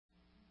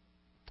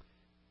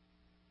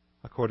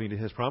According to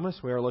His promise,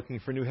 we are looking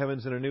for new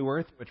heavens and a new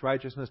earth, in which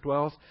righteousness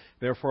dwells.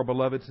 Therefore,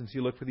 beloved, since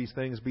you look for these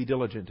things, be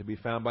diligent to be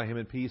found by Him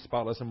in peace,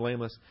 spotless and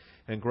blameless,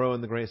 and grow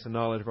in the grace and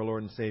knowledge of our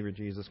Lord and Savior,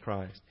 Jesus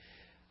Christ.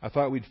 I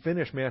thought we'd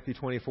finish Matthew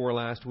 24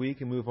 last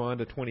week and move on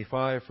to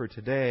 25 for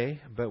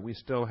today, but we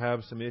still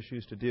have some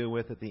issues to deal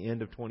with at the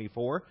end of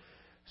 24.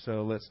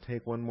 So let's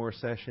take one more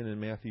session in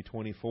Matthew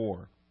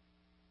 24.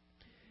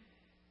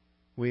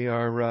 We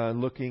are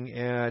looking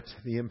at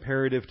the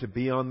imperative to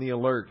be on the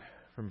alert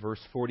from verse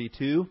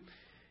 42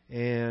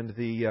 and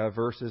the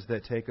verses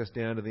that take us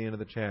down to the end of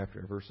the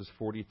chapter, verses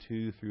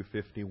 42 through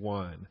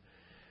 51.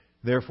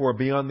 Therefore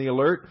be on the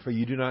alert, for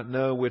you do not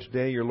know which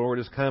day your Lord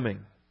is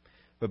coming.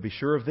 But be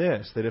sure of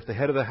this, that if the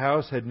head of the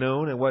house had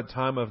known at what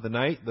time of the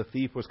night the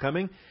thief was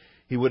coming,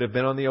 he would have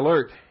been on the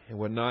alert and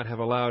would not have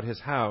allowed his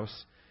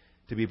house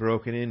to be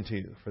broken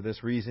into. For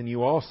this reason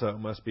you also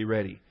must be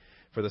ready.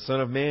 For the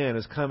Son of Man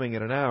is coming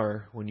at an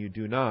hour when you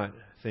do not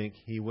think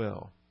He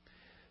will.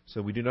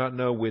 So we do not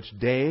know which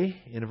day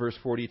in verse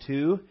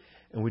 42,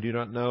 and we do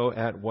not know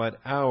at what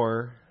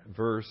hour,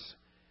 verse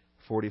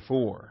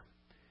 44.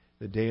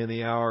 The day and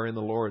the hour are in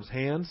the Lord's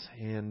hands,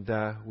 and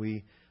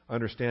we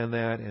understand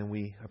that and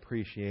we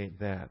appreciate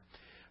that.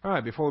 All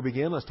right, before we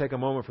begin, let's take a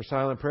moment for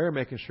silent prayer,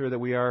 making sure that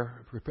we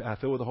are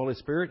filled with the Holy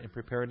Spirit and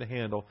prepared to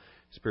handle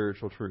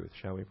spiritual truth.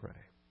 Shall we pray?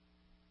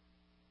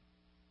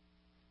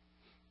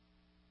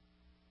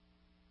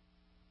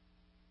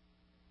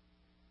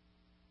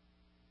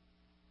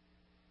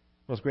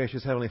 Most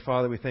gracious Heavenly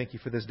Father, we thank You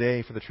for this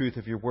day, for the truth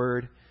of Your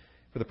Word,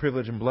 for the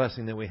privilege and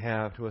blessing that we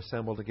have to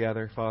assemble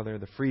together. Father,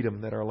 the freedom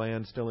that our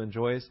land still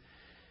enjoys.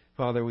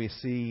 Father, we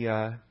see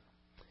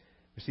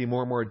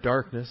more and more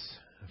darkness,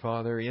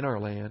 Father, in our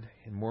land,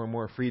 and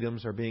more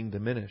freedoms are being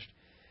diminished.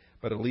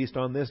 But at least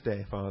on this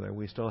day, Father,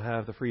 we still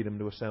have the freedom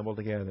to assemble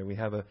together. We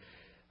have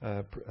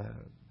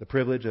the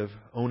privilege of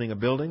owning a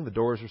building. The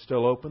doors are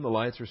still open. The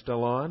lights are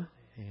still on.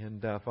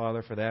 And,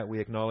 Father, for that we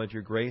acknowledge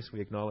Your grace.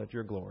 We acknowledge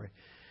Your glory.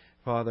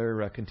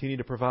 Father, continue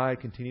to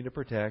provide, continue to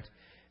protect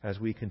as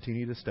we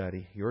continue to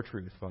study Your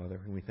truth, Father.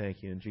 And we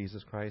thank You in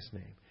Jesus Christ's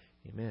name.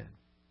 Amen.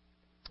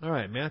 All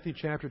right, Matthew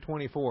chapter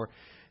 24.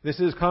 This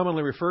is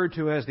commonly referred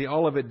to as the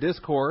Olivet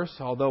Discourse,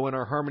 although in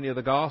our Harmony of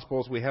the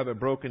Gospels we have it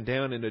broken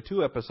down into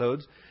two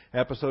episodes,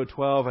 episode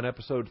 12 and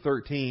episode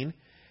 13.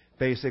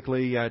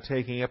 Basically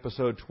taking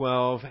episode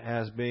 12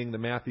 as being the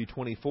Matthew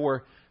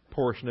 24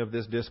 portion of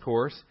this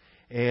discourse,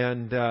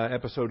 and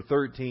episode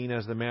 13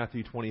 as the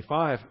Matthew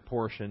 25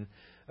 portion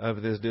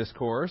of this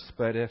discourse.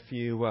 But if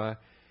you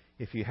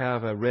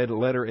have a red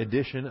letter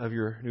edition of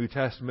your New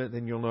Testament,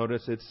 then you'll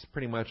notice it's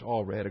pretty much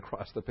all red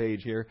across the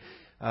page here,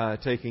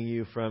 taking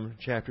you from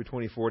chapter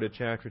 24 to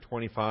chapter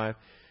 25,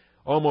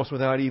 almost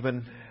without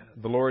even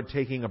the Lord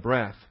taking a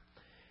breath.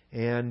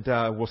 And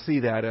we'll see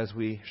that as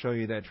we show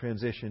you that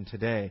transition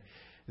today.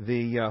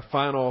 The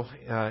final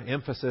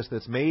emphasis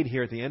that's made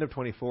here at the end of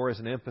 24 is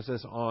an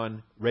emphasis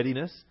on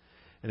readiness,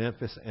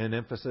 an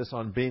emphasis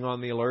on being on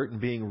the alert and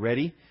being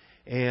ready.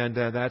 And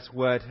that's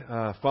what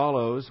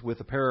follows with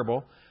the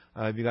parable.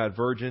 You've got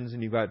virgins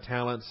and you've got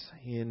talents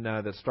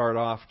that start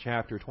off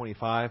chapter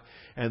 25.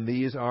 And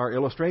these are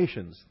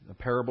illustrations, the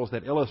parables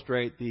that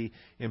illustrate the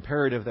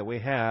imperative that we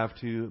have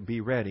to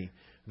be ready,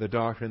 the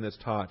doctrine that's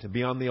taught, to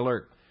be on the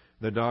alert,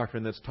 the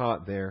doctrine that's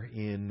taught there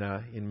in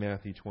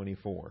Matthew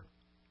 24.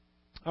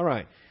 All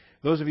right.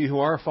 Those of you who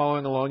are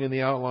following along in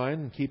the outline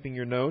and keeping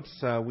your notes,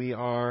 we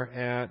are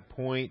at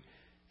point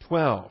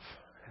 12.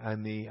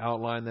 And the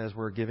outline as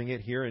we're giving it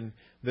here in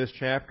this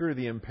chapter,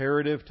 the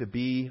imperative to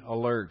be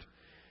alert.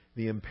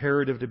 The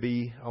imperative to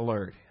be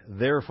alert.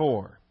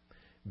 Therefore,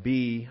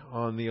 be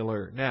on the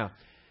alert. Now,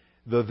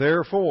 the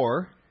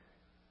therefore,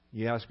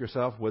 you ask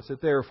yourself, what's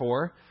it there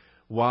for?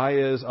 Why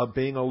is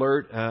being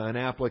alert an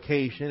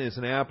application? It's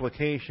an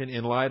application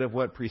in light of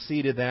what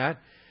preceded that.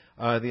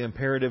 The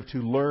imperative to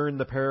learn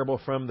the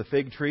parable from the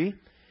fig tree.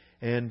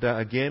 And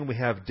again, we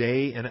have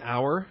day and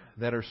hour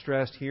that are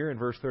stressed here in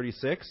verse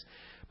 36.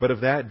 But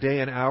of that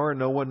day and hour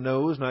no one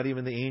knows, not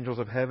even the angels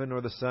of heaven,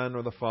 nor the Son,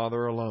 nor the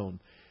Father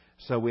alone.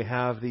 So we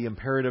have the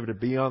imperative to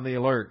be on the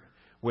alert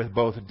with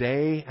both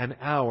day and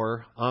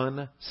hour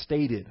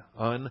unstated,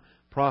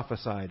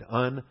 unprophesied,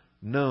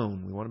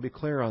 unknown. We want to be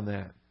clear on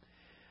that.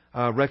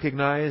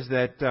 Recognize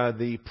that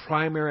the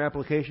primary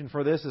application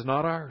for this is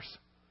not ours.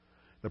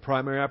 The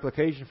primary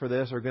application for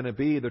this are going to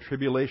be the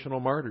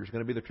tribulational martyrs,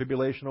 going to be the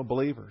tribulational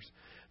believers,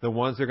 the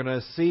ones that are going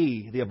to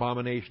see the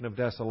abomination of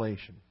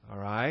desolation. All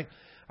right?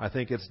 I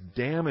think it's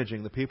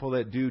damaging the people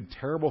that do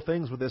terrible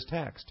things with this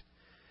text.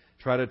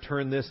 Try to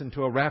turn this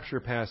into a rapture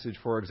passage,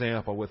 for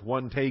example, with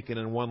one taken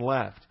and one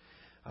left.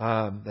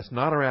 That's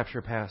not a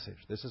rapture passage.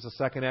 This is a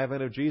second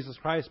advent of Jesus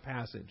Christ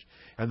passage.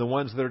 And the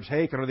ones that are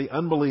taken are the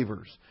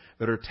unbelievers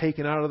that are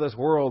taken out of this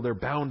world. They're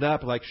bound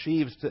up like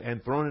sheaves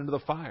and thrown into the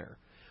fire.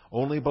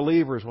 Only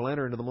believers will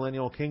enter into the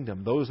millennial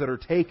kingdom. Those that are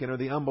taken are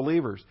the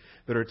unbelievers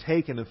that are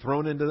taken and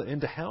thrown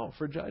into hell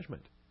for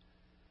judgment.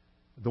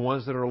 The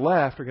ones that are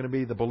left are going to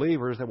be the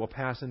believers that will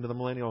pass into the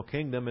millennial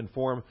kingdom and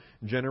form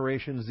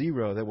Generation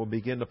Zero that will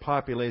begin to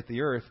populate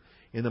the earth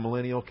in the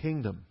millennial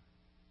kingdom.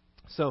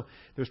 So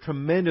there's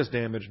tremendous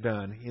damage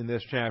done in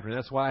this chapter. And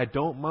that's why I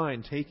don't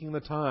mind taking the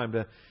time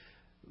to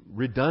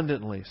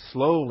redundantly,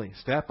 slowly,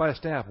 step by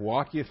step,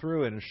 walk you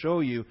through it and show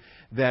you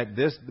that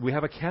we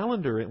have a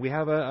calendar, we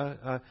have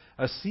a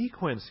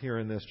sequence here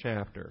in this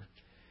chapter.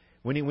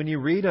 When you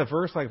read a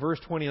verse like verse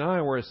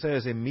 29 where it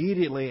says,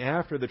 immediately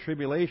after the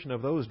tribulation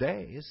of those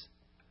days,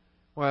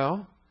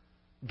 well,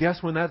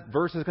 guess when that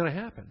verse is going to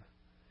happen?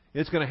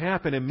 It's going to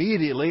happen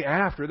immediately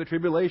after the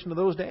tribulation of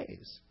those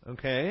days.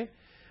 Okay?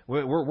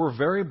 We're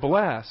very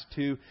blessed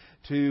to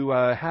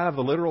have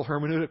the literal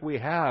hermeneutic we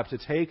have, to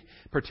take,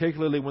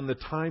 particularly when the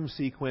time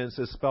sequence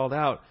is spelled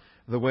out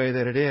the way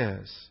that it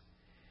is.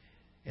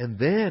 And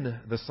then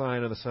the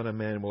sign of the Son of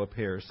Man will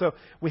appear. So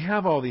we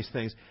have all these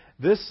things.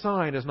 This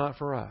sign is not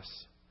for us.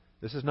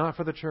 This is not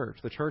for the church.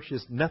 The church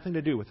has nothing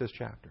to do with this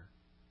chapter.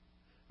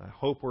 I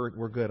hope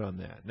we're good on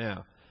that.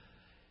 Now,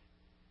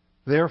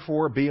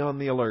 therefore, be on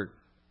the alert,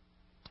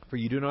 for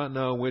you do not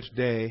know which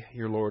day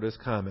your Lord is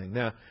coming.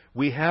 Now,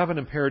 we have an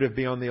imperative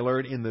be on the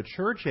alert in the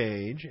church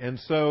age, and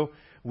so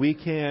we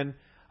can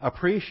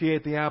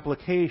appreciate the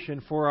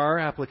application for our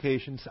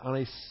applications on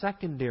a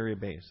secondary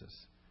basis.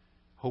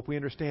 Hope we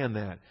understand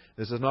that.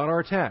 This is not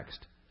our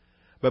text.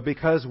 But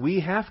because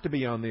we have to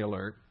be on the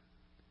alert,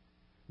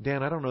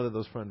 Dan, I don't know that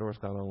those front doors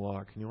got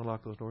unlocked. Can you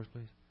unlock those doors,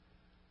 please?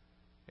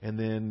 And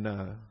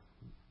then,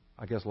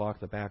 I guess, lock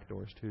the back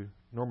doors, too.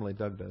 Normally,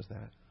 Doug does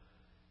that.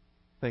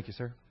 Thank you,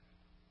 sir.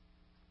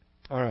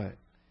 All right.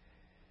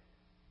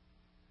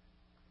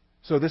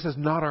 So this is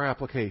not our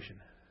application.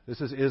 This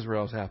is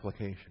Israel's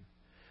application.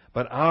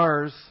 But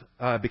ours,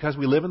 because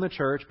we live in the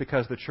church,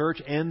 because the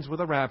church ends with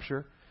a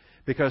rapture,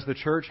 because the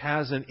church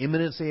has an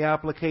imminency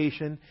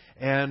application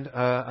and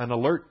an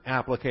alert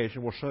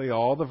application. We'll show you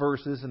all the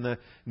verses in the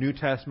New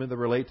Testament that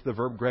relate to the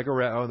verb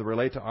gregoreo, that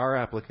relate to our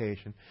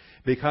application.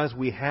 Because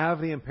we have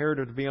the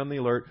imperative to be on the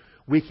alert,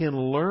 we can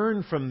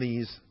learn from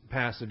these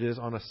passages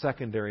on a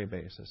secondary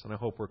basis. And I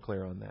hope we're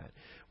clear on that.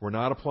 We're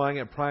not applying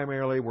it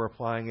primarily, we're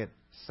applying it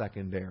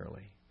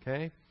secondarily.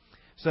 Okay?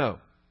 So,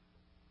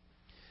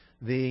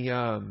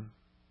 and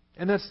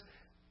that's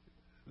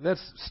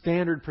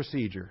standard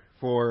procedure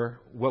for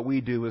what we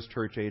do as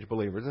church age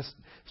believers. That's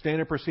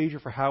standard procedure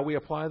for how we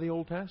apply the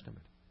Old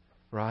Testament.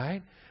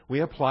 Right? We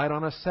apply it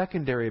on a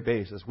secondary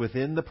basis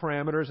within the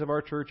parameters of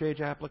our church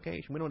age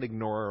application. We don't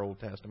ignore our Old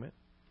Testament.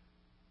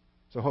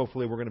 So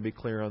hopefully we're going to be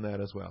clear on that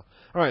as well.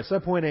 All right,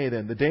 subpoint A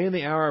then. The day and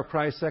the hour of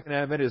Christ's second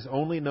advent is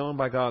only known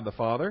by God the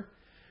Father.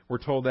 We're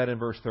told that in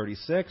verse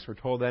 36. We're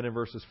told that in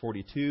verses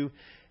 42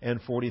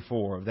 and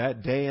 44. Of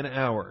that day and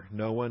hour,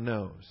 no one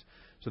knows.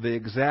 So the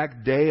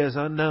exact day is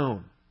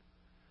unknown.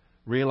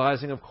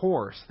 Realizing, of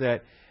course,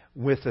 that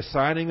with the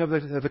signing of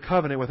the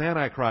covenant with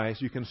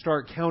Antichrist, you can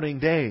start counting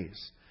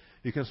days.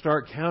 You can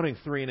start counting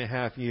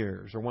 3.5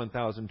 years, or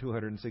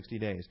 1,260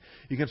 days.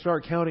 You can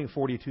start counting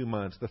 42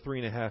 months, the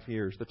 3.5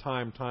 years, the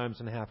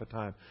times and half a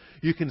time.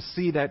 You can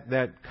see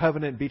that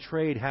covenant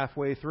betrayed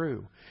halfway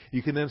through.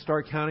 You can then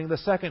start counting the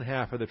second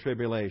half of the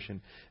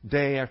tribulation,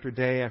 day after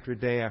day after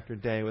day after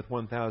day, with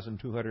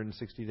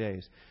 1,260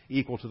 days,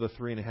 equal to the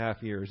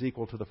 3.5 years,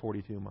 equal to the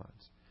 42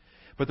 months.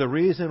 But the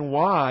reason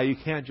why you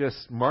can't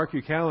just mark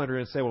your calendar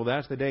and say, well,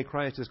 that's the day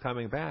Christ is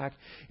coming back,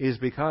 is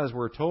because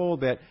we're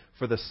told that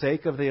for the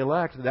sake of the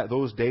elect, that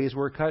those days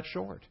were cut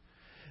short.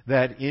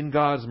 That in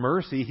God's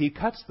mercy, He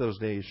cuts those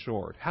days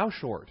short. How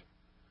short?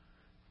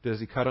 Does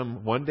He cut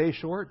them 1 day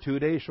short, 2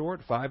 days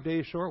short, 5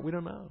 days short? We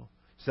don't know.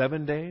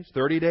 7 days,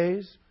 30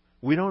 days?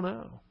 We don't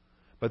know.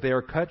 But they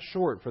are cut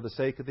short for the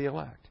sake of the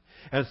elect.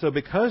 And so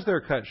because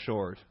they're cut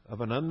short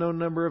of an unknown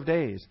number of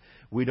days,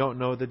 we don't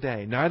know the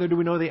day. Neither do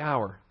we know the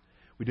hour.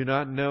 We do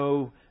not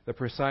know the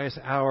precise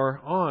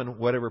hour on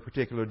whatever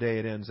particular day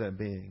it ends up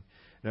being.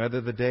 Neither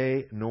the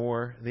day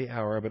nor the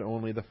hour, but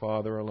only the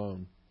Father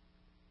alone.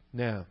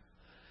 Now,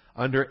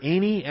 under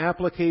any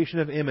application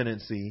of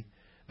imminency,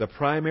 the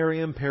primary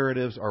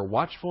imperatives are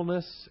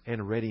watchfulness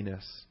and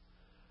readiness.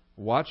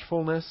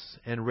 Watchfulness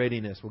and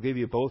readiness. We'll give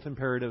you both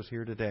imperatives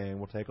here today, and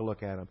we'll take a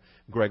look at them.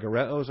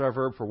 Gregoreo is our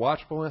verb for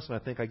watchfulness, and I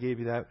think I gave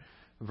you that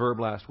verb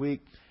last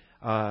week.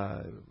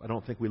 I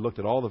don't think we looked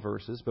at all the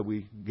verses, but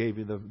we gave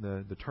you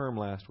the term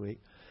last week.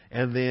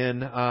 And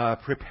then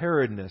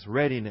preparedness,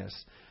 readiness,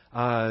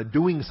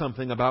 doing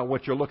something about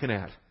what you're looking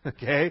at.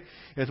 Okay?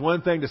 It's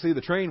one thing to see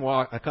the train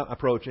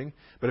approaching,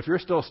 but if you're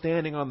still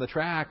standing on the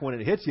track when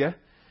it hits you,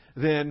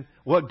 then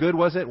what good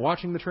was it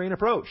watching the train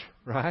approach?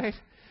 Right?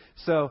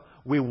 So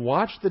we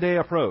watch the day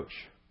approach.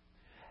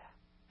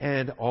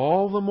 And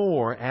all the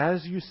more,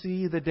 as you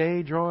see the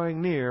day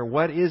drawing near,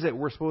 what is it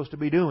we're supposed to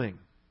be doing?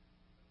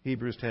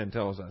 Hebrews 10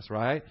 tells us,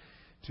 right?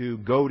 To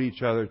goad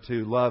each other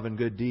to love and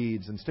good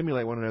deeds and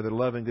stimulate one another to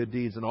love and good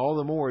deeds. And all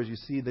the more as you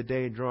see the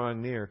day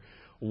drawing near.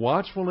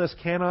 Watchfulness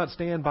cannot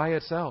stand by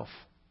itself.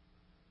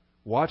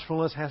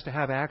 Watchfulness has to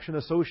have action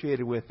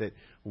associated with it.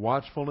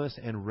 Watchfulness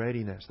and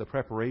readiness, the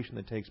preparation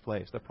that takes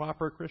place, the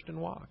proper Christian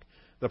walk,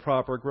 the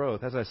proper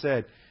growth. As I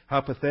said,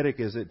 how pathetic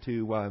is it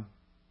to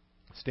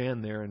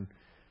stand there and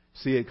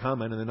see it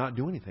coming and then not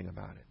do anything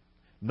about it?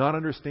 not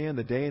understand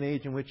the day and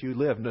age in which you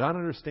live, not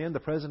understand the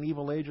present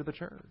evil age of the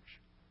church.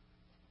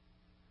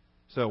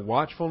 So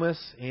watchfulness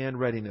and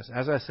readiness.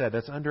 As I said,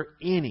 that's under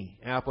any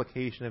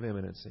application of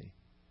imminency.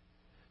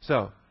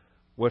 So,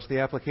 what's the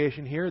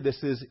application here?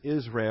 This is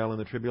Israel in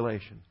the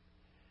tribulation.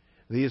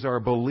 These are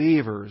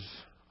believers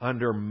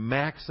under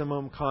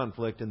maximum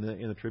conflict in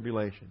the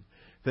tribulation.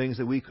 Things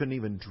that we couldn't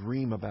even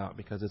dream about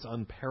because it's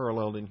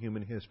unparalleled in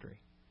human history.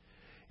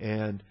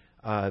 And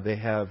they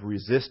have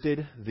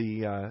resisted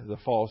the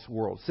false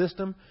world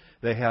system.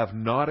 They have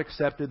not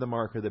accepted the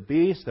mark of the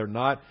beast. They're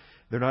not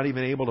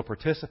even able to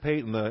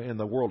participate in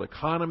the world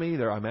economy.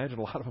 I imagine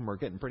a lot of them are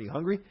getting pretty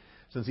hungry,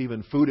 since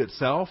even food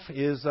itself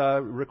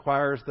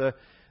requires the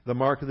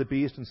mark of the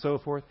beast and so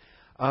forth.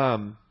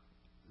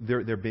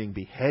 They're being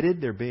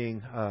beheaded. They're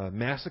being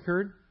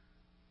massacred.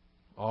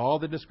 All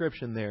the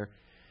description there.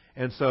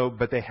 And so,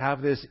 but they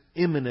have this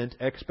imminent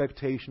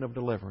expectation of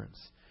deliverance.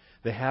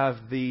 They have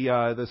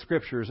the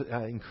Scriptures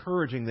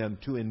encouraging them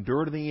to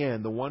endure to the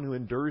end. The one who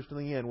endures to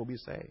the end will be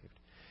saved.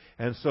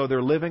 And so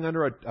they're living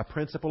under a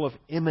principle of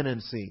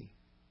imminency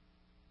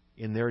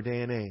in their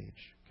day and age.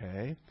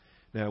 Okay?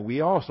 Now,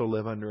 we also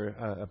live under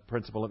a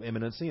principle of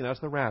imminency, and that's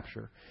the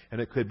rapture.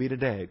 And it could be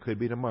today. It could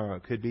be tomorrow.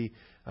 It could be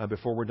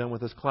before we're done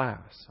with this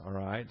class. All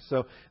right?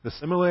 So the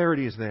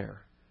similarity is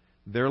there.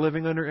 They're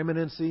living under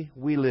imminency.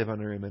 We live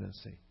under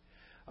imminency.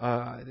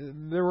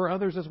 There were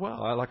others as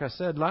well. Like I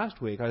said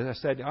last week, I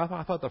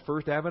thought the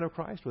first advent of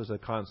Christ was a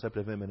concept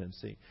of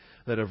imminency.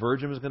 That a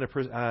virgin was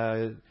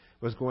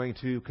going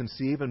to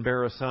conceive and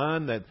bear a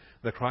son, that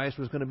the Christ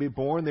was going to be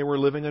born. They were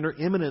living under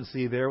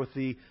imminency there with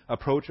the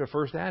approach of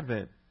first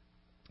advent.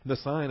 The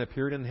sign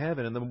appeared in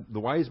heaven, and the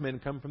wise men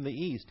come from the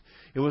east.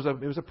 It was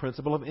a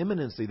principle of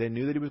imminency. They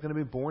knew that he was going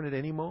to be born at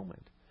any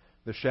moment.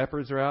 The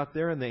shepherds are out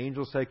there, and the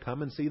angels say,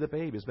 "Come and see the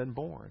babe has been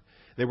born."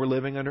 They were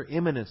living under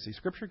imminency.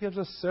 Scripture gives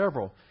us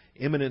several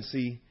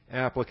imminency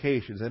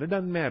applications, and it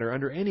doesn't matter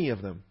under any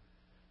of them.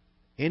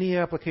 Any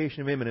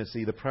application of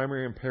imminency, the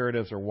primary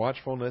imperatives are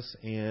watchfulness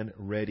and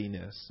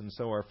readiness. And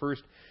so our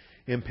first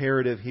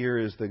imperative here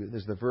is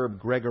the verb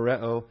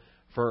gregoreo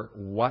for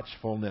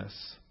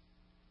watchfulness.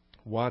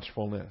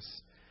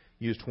 Watchfulness.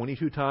 Used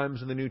 22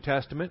 times in the New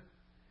Testament.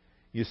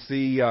 You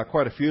see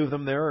quite a few of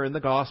them there are in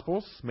the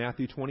Gospels,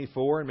 Matthew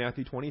 24 and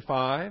Matthew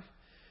 25.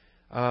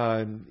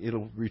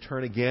 It'll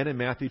return again in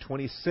Matthew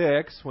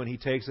 26 when he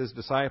takes his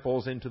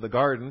disciples into the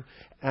garden,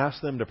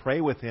 asks them to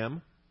pray with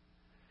him.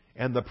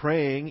 And the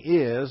praying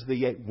is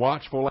the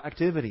watchful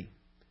activity.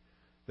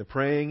 The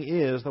praying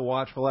is the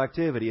watchful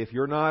activity. If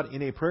you're not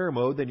in a prayer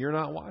mode, then you're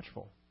not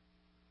watchful.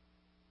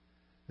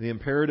 The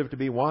imperative to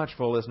be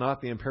watchful is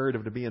not the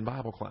imperative to be in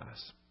Bible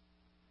class.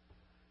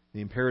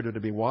 The imperative to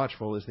be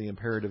watchful is the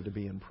imperative to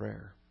be in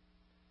prayer.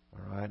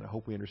 All right? I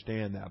hope we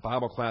understand that.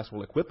 Bible class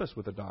will equip us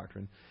with the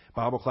doctrine.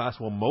 Bible class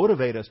will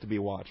motivate us to be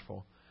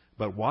watchful.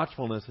 But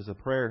watchfulness is a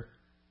prayer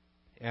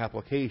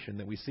application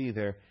that we see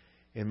there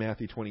in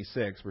Matthew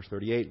 26, verse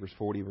 38, verse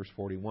 40, verse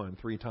 41,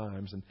 3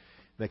 times. And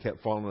they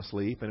kept falling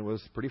asleep, and it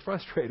was pretty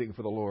frustrating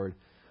for the Lord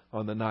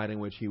on the night in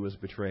which he was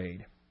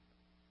betrayed.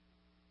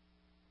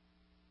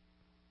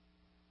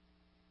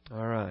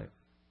 All right.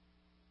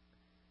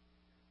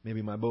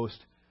 Maybe my most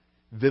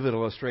vivid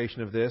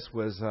illustration of this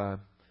was on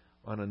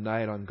a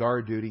night on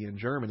guard duty in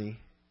Germany.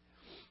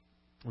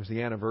 It was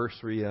the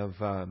anniversary of...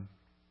 do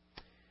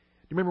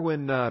you remember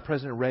when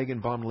President Reagan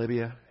bombed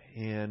Libya?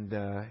 And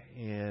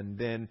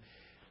then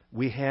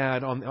we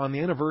had, on the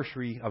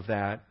anniversary of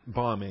that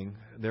bombing,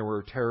 there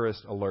were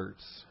terrorist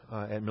alerts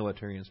at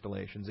military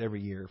installations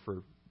every year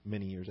for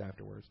many years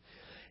afterwards.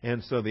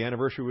 And so the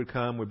anniversary would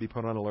come, would be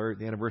put on alert.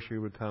 The anniversary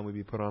would come, would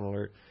be put on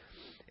alert.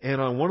 And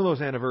on one of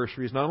those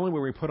anniversaries, not only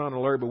were we put on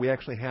alert, but we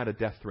actually had a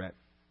death threat.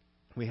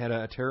 We had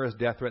a terrorist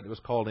death threat that was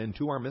called in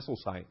to our missile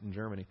site in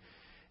Germany.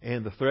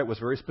 And the threat was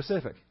very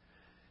specific.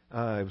 It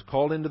was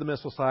called into the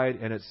missile site,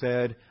 and it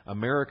said,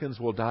 "Americans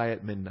will die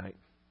at midnight."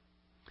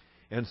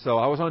 And so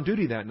I was on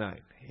duty that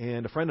night.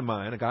 And a friend of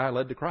mine, a guy I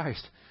led to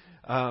Christ,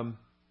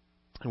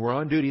 were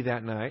on duty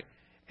that night.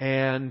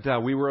 And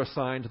we were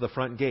assigned to the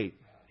front gate.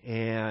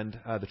 And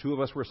the two of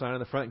us were assigned to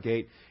the front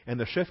gate. And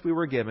the shift we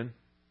were given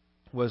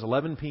was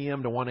 11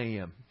 p.m. to 1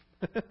 a.m.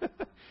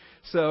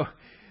 So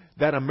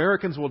that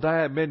Americans will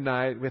die at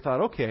midnight, we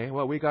thought, okay,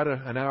 well, we got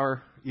an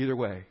hour either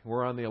way.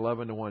 We're on the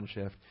 11 to 1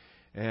 shift.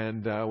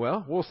 And,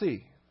 well, we'll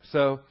see.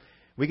 So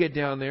we get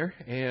down there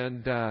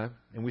and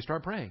we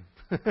start praying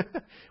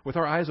with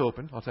our eyes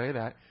open, I'll tell you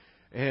that.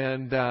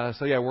 And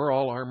so, yeah, we're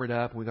all armored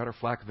up. We got our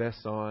flak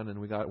vests on, and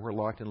we're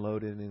locked and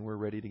loaded, and we're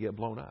ready to get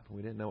blown up.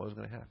 We didn't know what was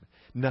going to happen.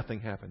 Nothing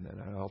happened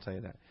then, I'll tell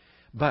you that.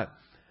 But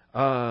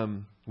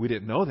we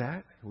didn't know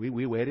that.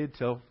 We waited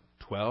till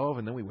 12,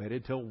 and then we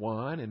waited till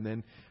 1, and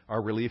then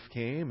our relief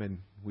came, and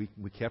we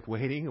kept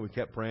waiting, and we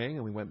kept praying,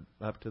 and we went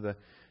up to the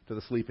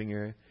sleeping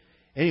area.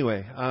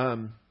 Anyway,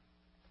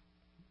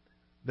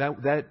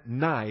 that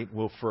night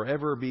will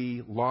forever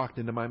be locked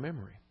into my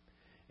memory.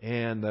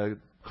 And the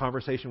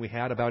conversation we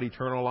had about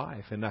eternal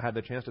life, and I had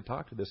the chance to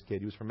talk to this kid.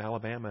 He was from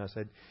Alabama. I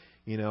said,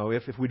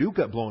 if we do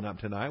get blown up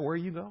tonight, where are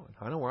you going?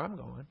 I know where I'm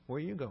going. Where are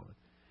you going?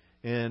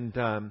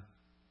 And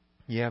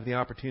you have the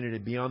opportunity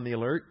to be on the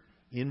alert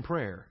in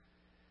prayer.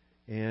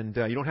 And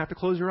you don't have to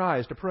close your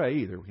eyes to pray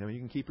either. You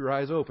can keep your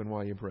eyes open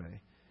while you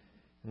pray.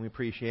 And we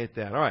appreciate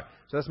that. All right,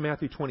 so that's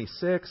Matthew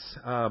 26,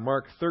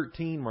 Mark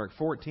 13, Mark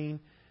 14,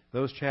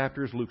 those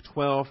chapters, Luke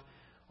 12,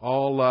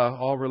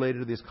 all related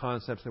to these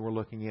concepts that we're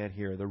looking at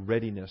here, the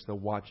readiness, the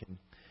watching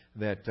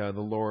that the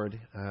Lord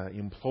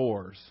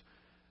implores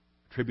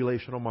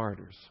tribulational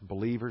martyrs,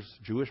 believers,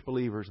 Jewish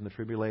believers in the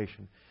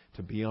tribulation,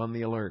 to be on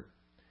the alert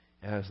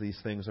as these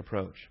things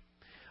approach.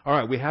 All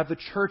right, we have the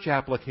church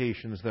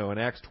applications, though, in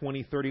Acts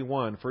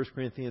 20:31, 1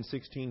 Corinthians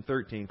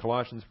 16:13,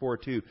 Colossians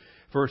 4:2,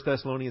 1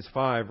 Thessalonians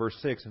 5, verse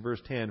 6 and verse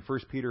 10, 1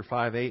 Peter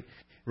 5:8,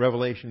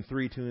 Revelation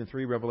 3:2 and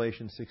 3,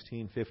 Revelation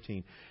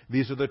 16:15.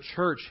 These are the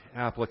church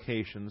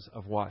applications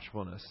of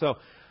watchfulness. So,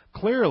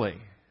 clearly,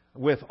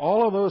 with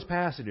all of those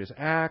passages,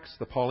 Acts,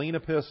 the Pauline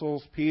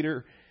epistles,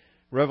 Peter,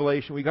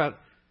 Revelation, we got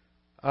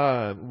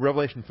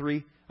Revelation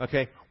 3,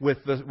 okay,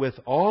 with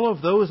all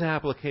of those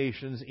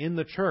applications in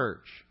the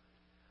church,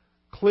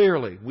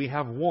 clearly, we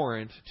have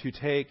warrant to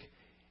take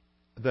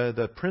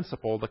the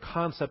principle, the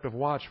concept of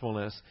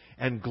watchfulness,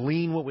 and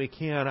glean what we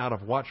can out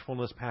of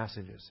watchfulness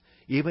passages,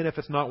 even if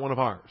it's not one of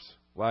ours,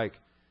 like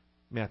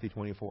Matthew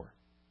 24.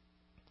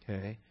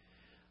 Okay?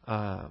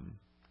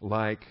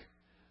 Like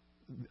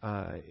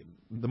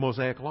the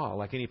Mosaic Law,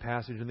 like any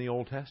passage in the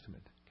Old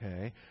Testament.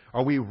 Okay?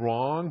 Are we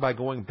wrong by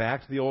going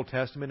back to the Old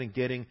Testament and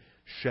getting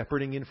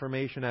shepherding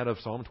information out of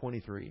Psalm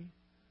 23?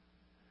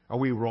 Are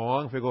we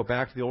wrong if we go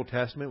back to the Old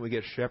Testament, we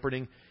get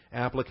shepherding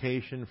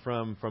application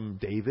from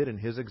David and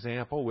his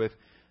example with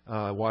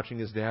watching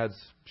his dad's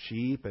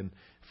sheep and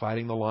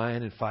fighting the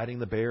lion and fighting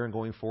the bear and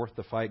going forth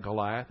to fight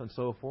Goliath and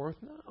so forth?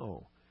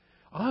 No.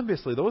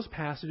 Obviously, those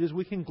passages,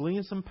 we can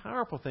glean some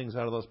powerful things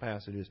out of those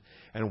passages.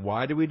 And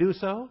why do we do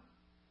so?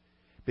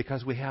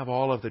 Because we have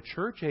all of the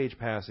church age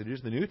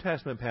passages, the New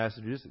Testament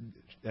passages,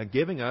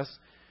 giving us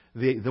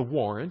the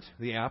warrant,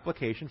 the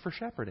application for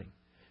shepherding.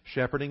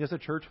 Shepherding is a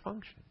church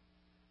function.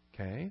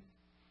 Okay?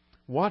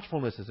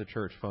 Watchfulness is a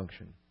church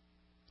function.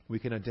 We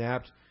can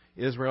adapt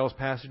Israel's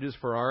passages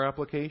for our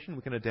application.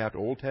 We can adapt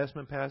Old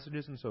Testament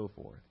passages and so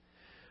forth.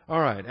 All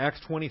right, Acts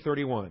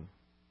 20:31.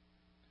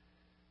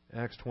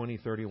 Acts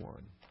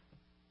 20:31.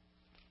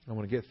 I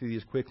want to get through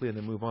these quickly and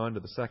then move on to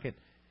the second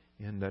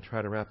and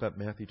try to wrap up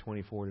Matthew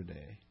 24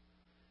 today.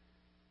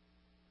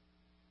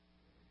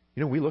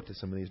 We looked at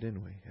some of these,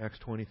 didn't we? Acts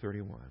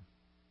 20:31.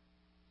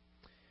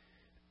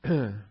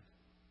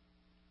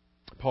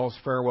 Paul's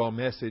farewell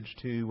message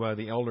to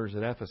the elders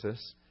at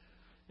Ephesus.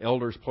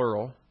 Elders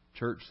plural,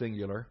 church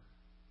singular,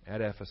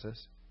 at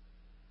Ephesus.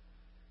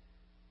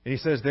 And he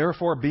says,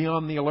 "Therefore be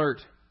on the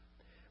alert,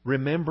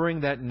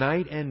 remembering that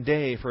night and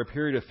day for a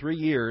period of 3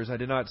 years I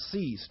did not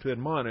cease to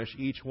admonish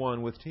each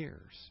one with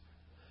tears."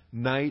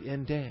 Night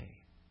and day.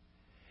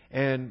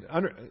 And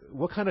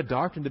what kind of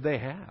doctrine did they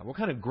have? What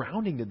kind of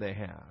grounding did they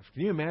have?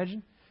 Can you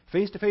imagine?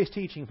 Face-to-face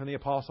teaching from the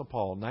Apostle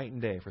Paul, night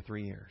and day for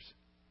 3 years.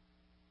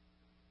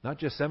 Not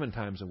just 7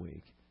 times a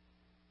week,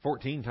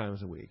 14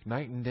 times a week,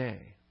 night and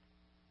day.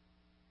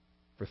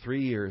 For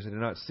 3 years, I did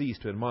not cease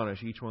to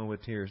admonish each one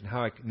with tears.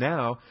 And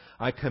now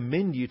I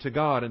commend you to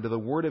God and to the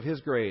word of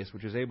His grace,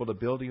 which is able to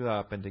build you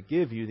up and to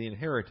give you the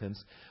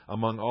inheritance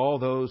among all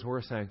those who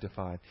are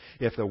sanctified.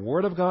 If the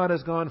word of God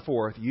has gone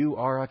forth, you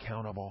are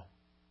accountable.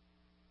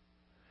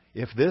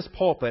 If this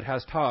pulpit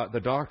has taught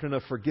the doctrine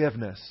of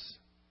forgiveness,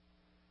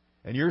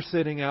 and you're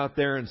sitting out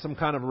there in some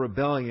kind of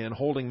rebellion,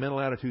 holding mental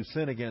attitude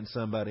sin against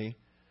somebody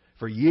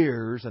for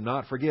years and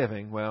not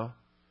forgiving, well,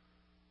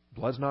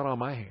 blood's not on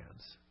my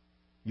hands.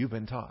 You've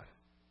been taught.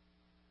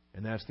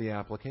 And that's the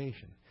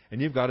application.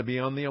 And you've got to be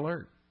on the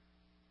alert.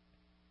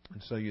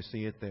 And so you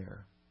see it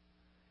there.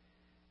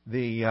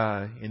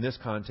 In this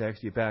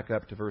context, you back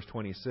up to verse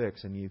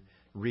 26 and you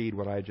read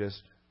what I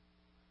just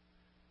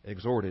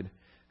exhorted.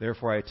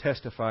 "Therefore I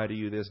testify to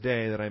you this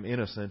day that I am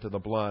innocent of the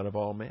blood of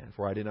all men,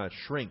 for I did not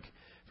shrink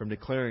from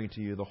declaring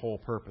to you the whole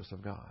purpose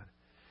of God."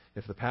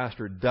 If the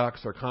pastor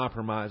ducks or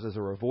compromises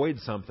or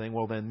avoids something,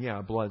 well then,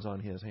 yeah, blood's on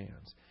his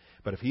hands.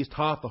 But if he's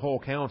taught the whole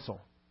counsel,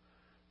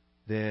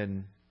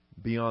 then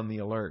be on the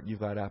alert. You've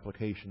got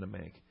application to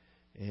make.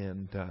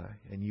 And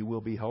you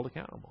will be held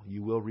accountable.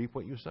 You will reap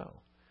what you sow.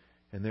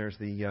 And there's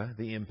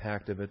the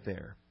impact of it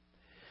there.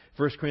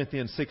 1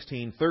 Corinthians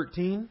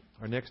 16:13,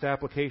 our next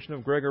application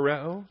of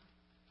Gregoreo.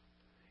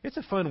 It's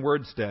a fun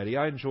word study.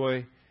 I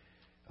enjoy...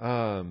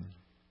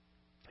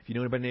 If you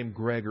know anybody named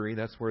Gregory,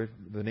 that's where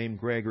the name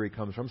Gregory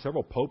comes from.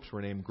 Several popes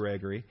were named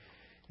Gregory,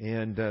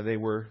 and they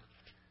were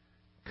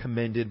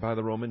commended by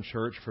the Roman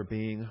Church for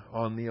being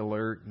on the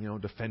alert,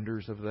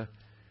 defenders of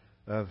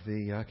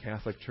the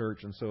Catholic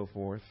Church and so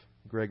forth.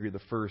 Gregory the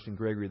First and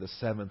Gregory the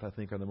Seventh, I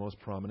think, are the most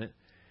prominent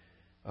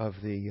of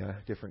the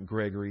different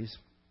Gregories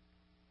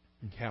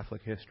in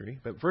Catholic history.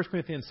 But 1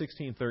 Corinthians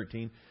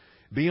 16:13,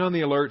 "Be on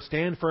the alert,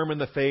 stand firm in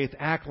the faith,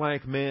 act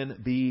like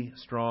men, be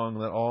strong,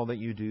 let all that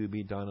you do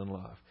be done in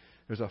love."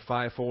 There's a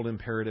fivefold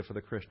imperative for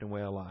the Christian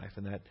way of life,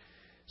 and that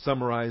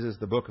summarizes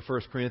the book of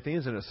 1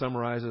 Corinthians, and it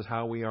summarizes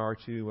how we are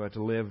to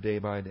live day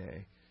by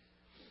day.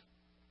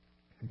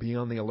 Be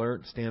on the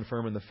alert, stand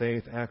firm in the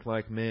faith, act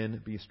like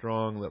men, be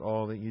strong, let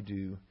all that you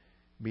do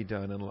be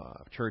done in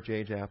love. Church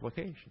age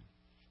application.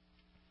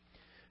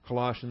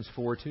 Colossians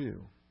 4:2.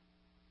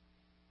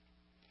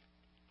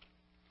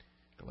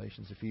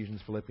 Galatians,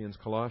 Ephesians, Philippians,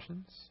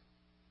 Colossians.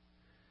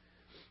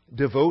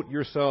 Devote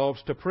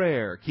yourselves to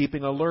prayer,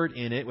 keeping alert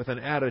in it with an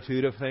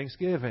attitude of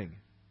thanksgiving.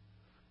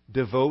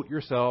 Devote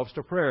yourselves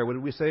to prayer. What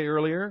did we say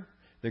earlier?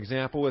 The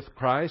example with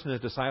Christ and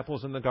His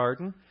disciples in the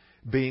garden.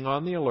 Being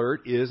on the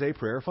alert is a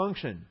prayer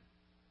function.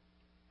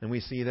 And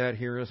we see that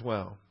here as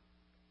well.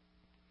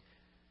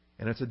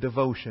 And it's a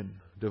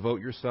devotion.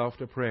 Devote yourself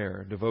to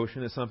prayer.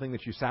 Devotion is something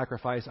that you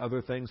sacrifice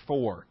other things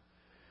for.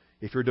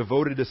 If you're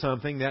devoted to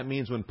something, that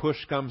means when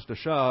push comes to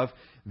shove,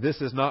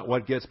 this is not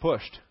what gets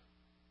pushed.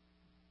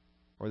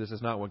 Or this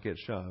is not what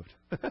gets shoved.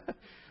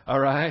 All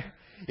right?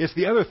 It's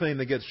the other thing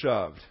that gets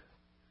shoved.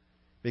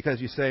 Because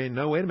you say,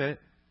 no, wait a minute.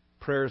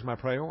 Prayer is my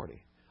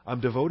priority.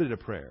 I'm devoted to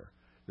prayer.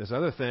 This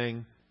other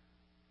thing,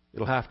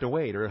 it'll have to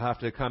wait, or it'll have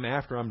to come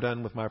after I'm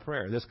done with my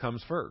prayer. This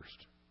comes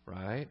first,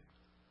 right?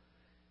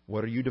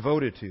 What are you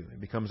devoted to? It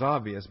becomes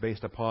obvious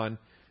based upon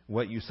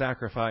what you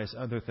sacrifice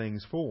other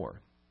things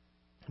for.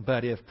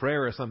 But if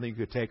prayer is something you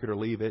could take it or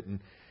leave it and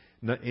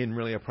not in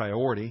really a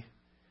priority,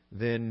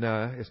 then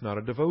it's not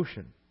a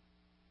devotion.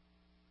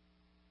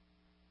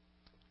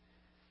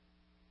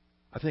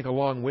 I think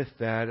along with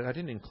that, I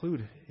didn't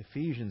include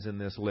Ephesians in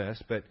this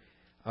list, but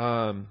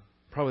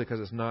probably because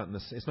it's not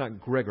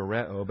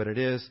Gregoreo, but it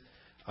is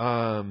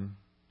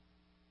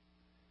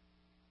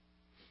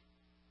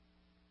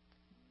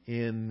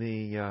in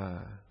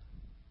the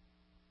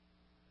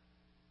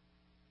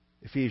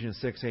Ephesians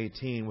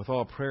 6:18, with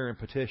all prayer and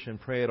petition,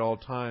 pray at all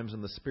times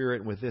in the Spirit,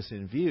 and with this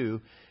in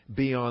view,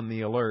 be on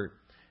the alert,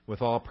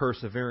 with all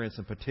perseverance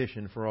and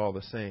petition for all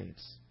the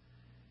saints.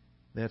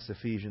 That's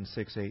Ephesians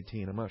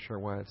 6:18. I'm not sure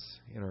why it's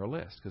in our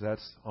list, because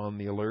that's on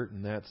the alert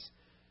and that's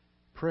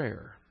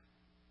prayer.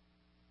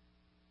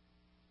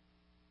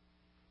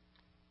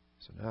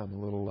 So now I'm a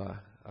little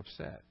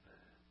upset.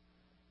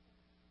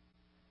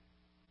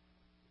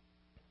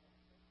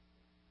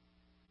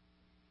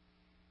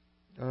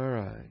 All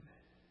right.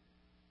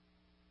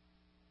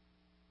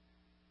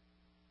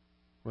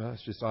 Well,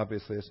 it's just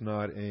obviously it's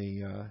not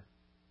a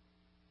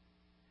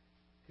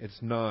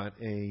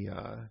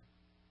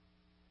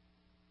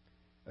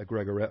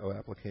Gregoreo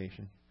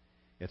application.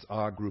 It's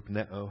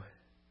agrupneo.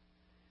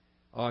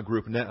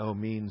 Agrupneo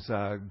means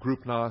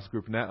grupnos.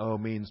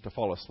 Grupneo means to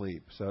fall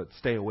asleep. So it's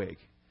stay awake.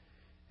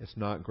 It's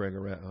not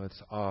Gregoreo.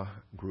 It's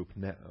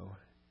agrupneo.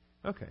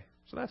 Okay,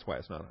 so that's why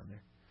it's not on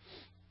there.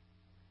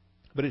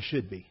 But it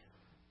should be.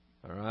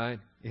 All right,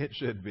 it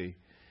should be.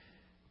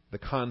 The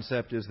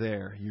concept is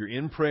there. You're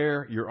in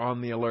prayer, you're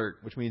on the alert,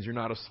 which means you're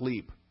not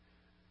asleep.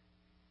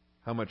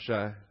 How much,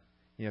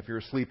 if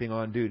you're sleeping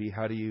on duty,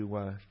 how do you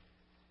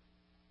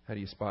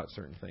spot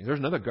certain things? There's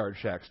another guard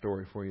shack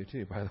story for you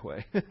too, by the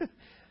way. A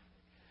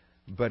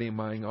buddy of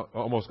mine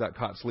almost got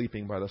caught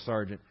sleeping by the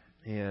sergeant,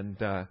 and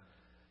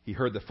he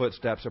heard the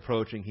footsteps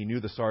approaching. He knew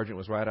the sergeant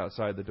was right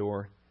outside the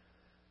door.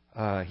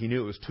 He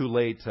knew it was too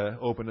late to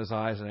open his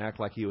eyes and act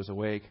like he was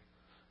awake.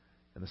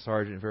 And the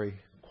sergeant very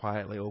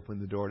quietly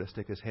opened the door to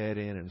stick his head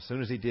in. And as soon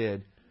as he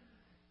did,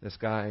 this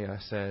guy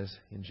says,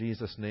 "In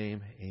Jesus'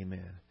 name,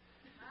 amen."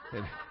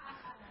 And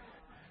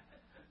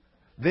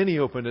then he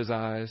opened his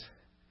eyes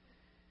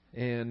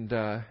and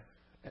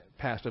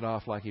passed it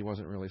off like he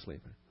wasn't really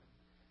sleeping.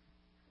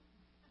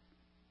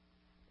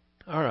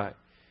 All right.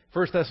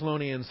 1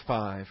 Thessalonians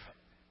 5.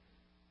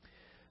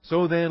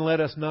 So then let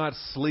us not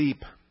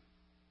sleep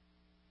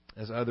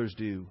as others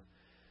do,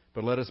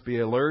 but let us be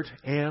alert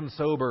and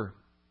sober.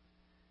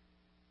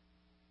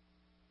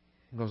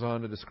 He goes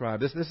on to describe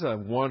this. This is a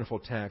wonderful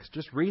text.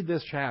 Just read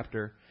this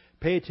chapter.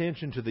 Pay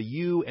attention to the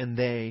you and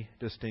they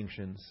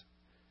distinctions.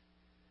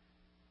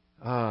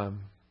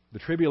 The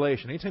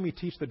tribulation. Anytime you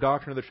teach the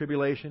doctrine of the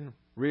tribulation,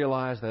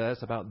 realize that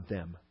that's about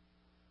them.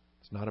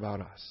 It's not about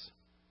us.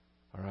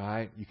 All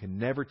right? You can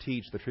never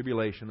teach the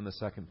tribulation in the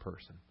second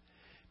person.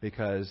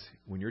 Because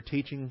when you're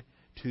teaching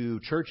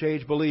to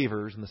church-age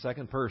believers in the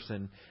second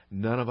person,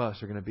 none of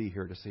us are going to be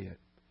here to see it.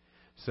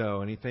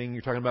 So anything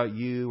you're talking about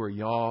you or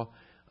y'all,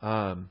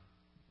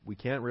 we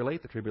can't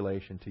relate the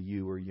tribulation to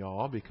you or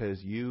y'all,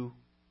 because y'all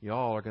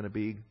are going to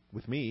be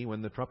with me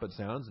when the trumpet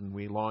sounds and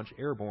we launch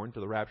airborne to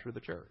the rapture of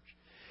the church.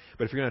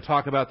 But if you're going to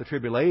talk about the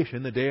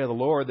tribulation, the day of the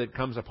Lord that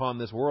comes upon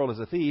this world as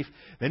a thief,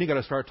 then you've got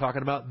to start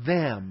talking about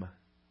them.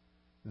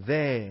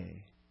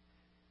 They.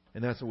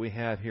 And that's what we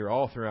have here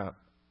all throughout.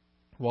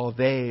 While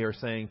they are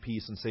saying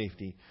peace and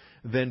safety,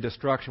 then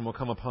destruction will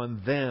come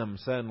upon them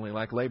suddenly,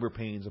 like labor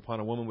pains upon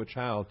a woman with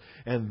child,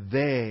 and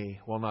they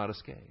will not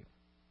escape.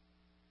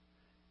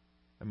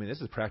 I mean,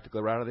 this is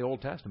practically right out of the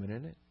Old Testament,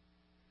 isn't it?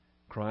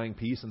 Crying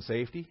peace and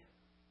safety.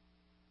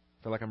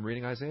 I feel like I'm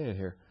reading Isaiah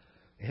here.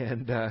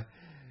 And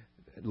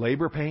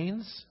labor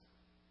pains.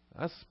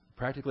 That's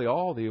practically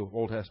all the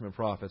Old Testament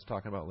prophets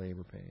talking about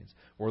labor pains.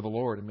 Or the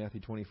Lord in Matthew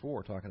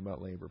 24 talking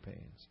about labor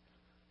pains.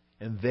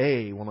 And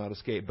they will not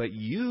escape. But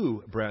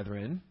you,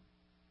 brethren,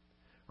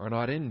 are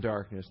not in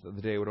darkness, that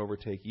the day would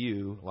overtake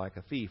you like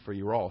a thief, for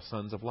you are all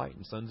sons of light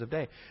and sons of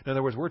day. In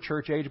other words, we're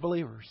church-age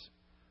believers.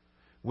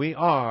 We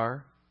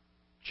are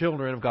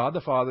children of God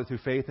the Father through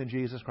faith in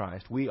Jesus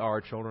Christ. We are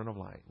children of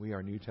light. We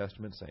are New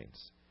Testament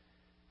saints,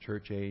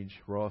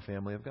 church-age, royal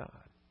family of God.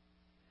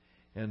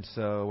 And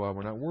so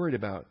we're not worried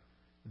about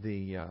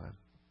the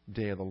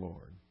day of the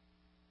Lord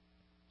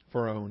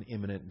for our own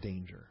imminent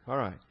danger. All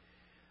right.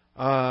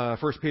 1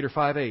 Peter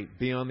 5:8,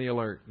 be on the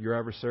alert. Your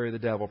adversary, the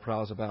devil,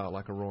 prowls about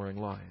like a roaring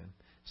lion,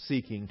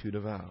 seeking to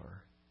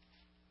devour.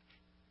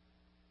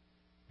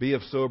 Be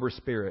of sober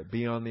spirit.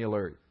 Be on the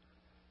alert.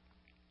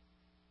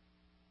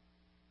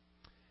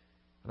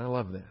 And I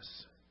love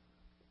this.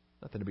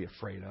 Nothing to be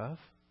afraid of.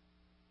 Do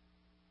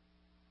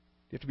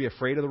you have to be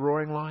afraid of the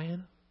roaring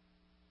lion?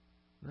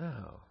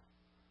 No.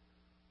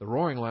 The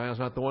roaring lion is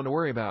not the one to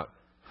worry about.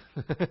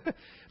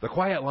 The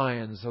quiet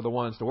lions are the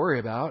ones to worry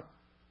about,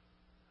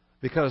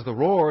 because the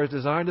roar is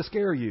designed to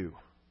scare you.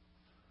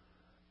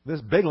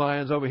 This big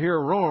lion's over here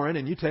roaring,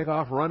 and you take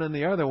off running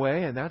the other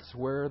way, and that's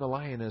where the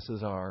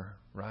lionesses are,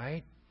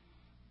 right?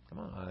 Come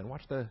on,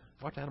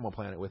 watch Animal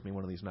Planet with me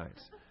one of these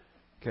nights.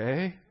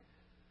 Okay?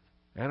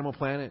 Animal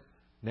Planet,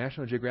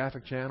 National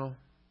Geographic Channel,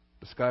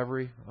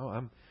 Discovery.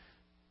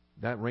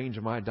 That range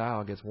of my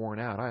dial gets worn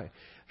out.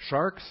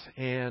 Sharks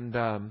and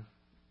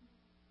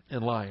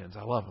lions,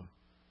 I love them.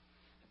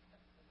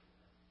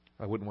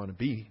 I wouldn't want to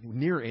be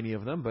near any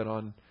of them, but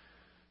on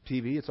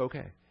TV, it's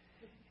okay.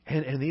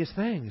 And these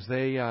things,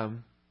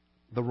 the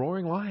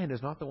roaring lion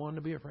is not the one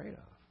to be afraid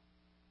of.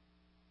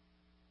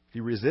 If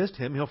you resist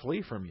him, he'll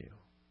flee from you.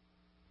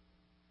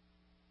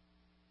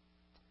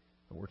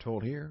 But we're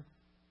told here,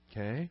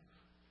 okay?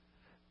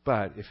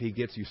 But if he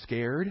gets you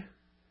scared,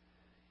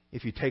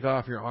 if you take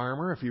off your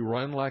armor, if you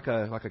run like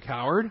a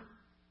coward,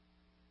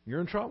 you're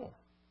in trouble.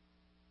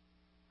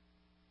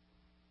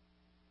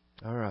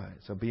 All right,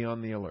 so be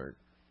on the alert.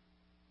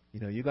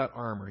 You got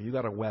armor, you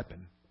got a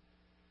weapon.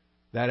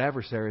 That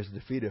adversary is a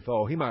defeated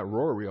foe. He might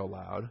roar real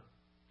loud.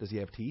 Does he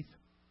have teeth?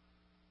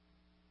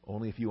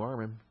 Only if you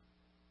arm him.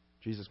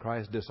 Jesus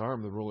Christ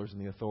disarmed the rulers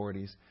and the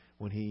authorities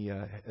when he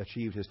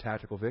achieved his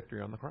tactical victory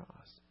on the cross.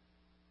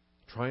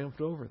 Triumphed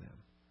over them.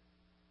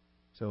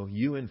 So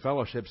you in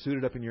fellowship,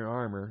 suited up in your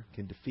armor,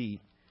 can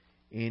defeat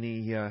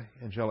any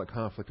angelic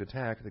conflict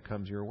attack that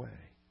comes your way.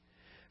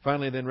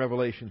 Finally, then,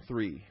 Revelation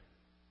 3.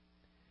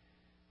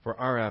 For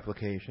our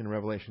application,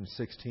 Revelation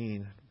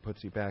 16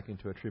 puts you back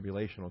into a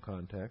tribulational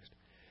context.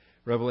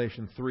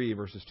 Revelation 3,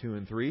 verses 2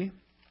 and 3.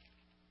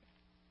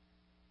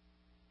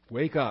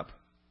 Wake up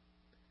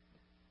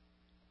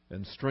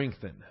and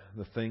strengthen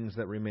the things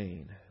that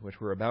remain,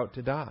 which were about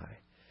to die.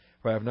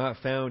 For I have not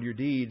found your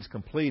deeds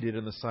completed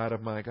in the sight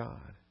of my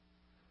God.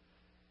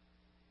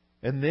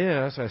 And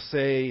this, I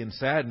say in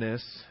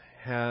sadness,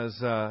 has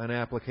an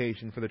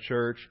application for the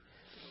church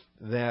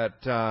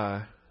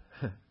that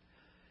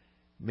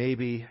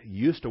maybe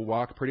used to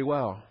walk pretty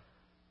well.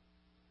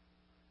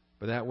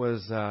 But that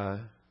was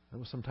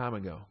some time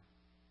ago.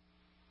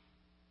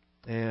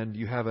 And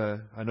you have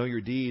I know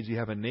your deeds, you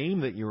have a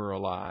name that you were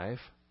alive.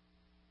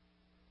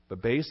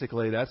 But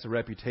basically that's a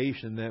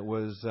reputation that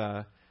was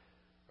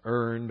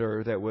earned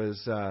or that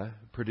was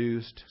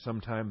produced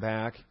some time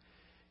back.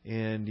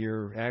 And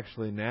you're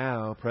actually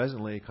now,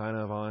 presently, kind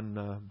of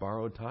on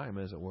borrowed time,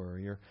 as it were.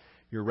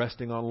 You're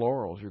resting on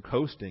laurels. You're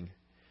coasting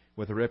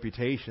with a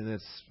reputation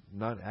that's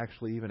not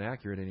actually even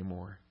accurate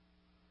anymore.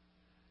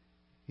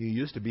 You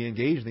used to be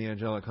engaged in the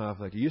angelic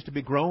conflict. You used to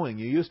be growing.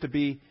 You used to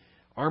be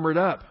armored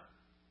up.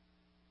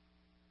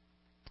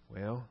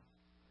 Well,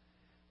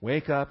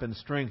 wake up and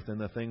strengthen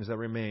the things that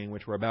remain,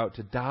 which were about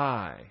to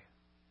die.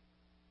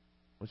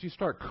 Once you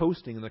start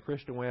coasting in the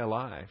Christian way of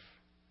life,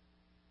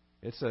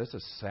 it's a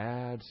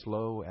sad,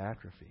 slow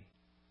atrophy.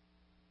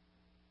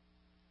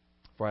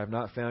 For I have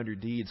not found your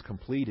deeds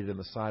completed in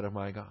the sight of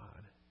my God.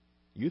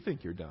 You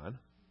think you're done.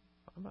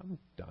 I'm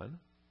done.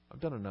 I've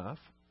done enough.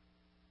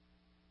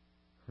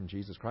 And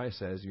Jesus Christ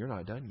says, you're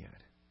not done yet.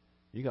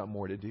 You got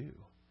more to do.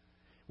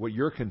 What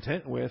you're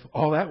content with,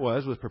 all that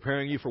was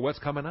preparing you for what's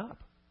coming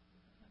up.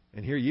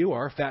 And here you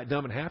are, fat,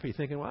 dumb, and happy,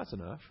 thinking, well, that's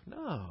enough.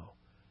 No.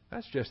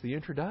 That's just the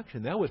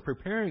introduction. That was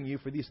preparing you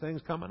for these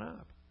things coming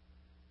up.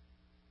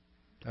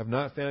 I've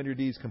not found your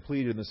deeds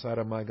completed in the sight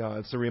of my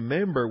God. So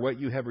remember what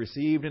you have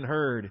received and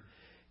heard.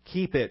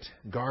 Keep it,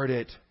 guard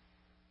it,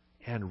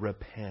 and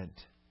repent.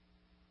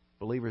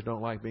 Believers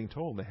don't like being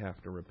told they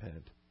have to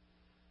repent.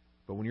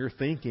 But when your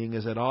thinking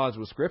is at odds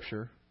with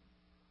Scripture,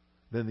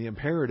 then the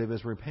imperative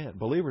is repent.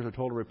 Believers are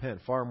told to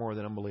repent far more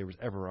than unbelievers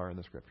ever are in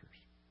the Scriptures.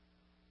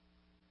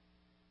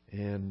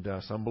 And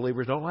some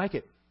believers don't like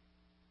it.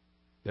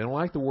 They don't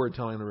like the Word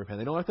telling them to repent.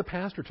 They don't like the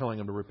pastor telling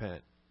them to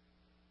repent.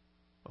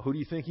 Well, who do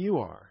you think you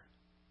are?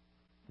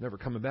 Never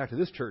coming back to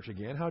this church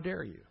again. How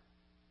dare you?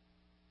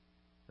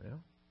 Well,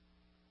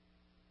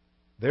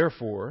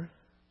 therefore,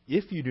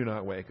 if you do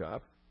not wake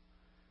up,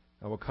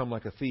 I will come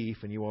like a thief,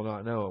 and you will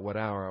not know at what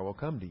hour I will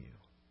come to you.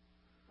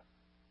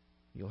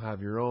 You'll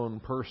have your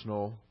own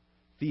personal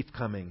thief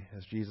coming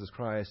as Jesus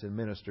Christ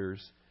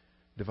administers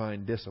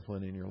divine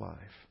discipline in your life.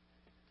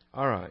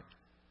 All right.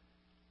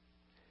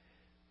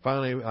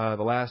 Finally,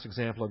 the last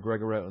example of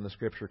Gregoretto in the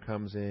Scripture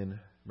comes in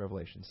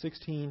Revelation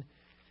 16.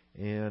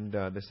 And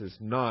this is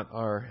not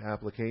our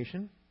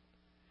application,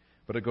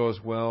 but it goes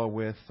well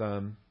with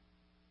what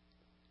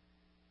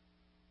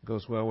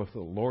the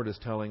Lord is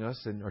telling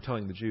us, or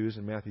telling the Jews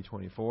in Matthew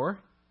 24.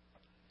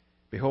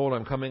 Behold,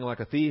 I'm coming like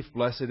a thief.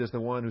 Blessed is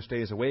the one who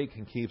stays awake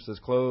and keeps his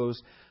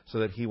clothes, so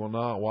that he will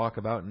not walk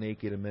about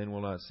naked, and men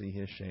will not see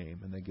his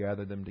shame. And they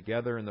gathered them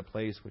together in the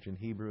place which in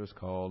Hebrew is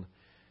called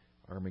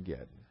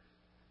Armageddon.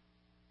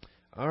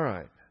 All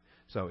right.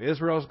 So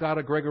Israel's got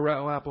a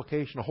Gregoretto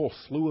application, a whole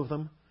slew of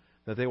them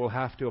that they will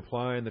have to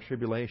apply in the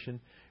tribulation.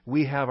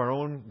 We have our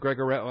own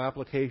Gregoretto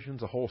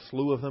applications, a whole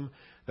slew of them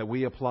that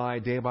we apply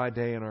day by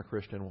day in our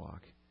Christian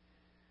walk.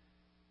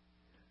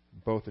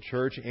 Both the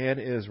church and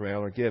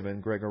Israel are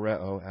given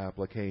Gregoretto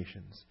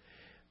applications.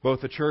 Both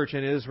the church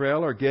and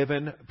Israel are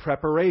given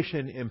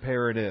preparation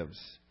imperatives.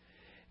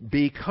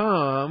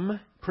 Become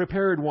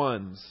prepared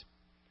ones.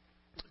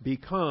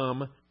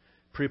 Become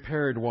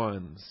prepared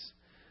ones.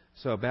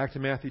 So back to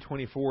Matthew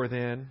 24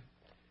 then.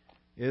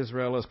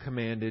 Israel is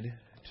commanded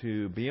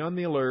to be on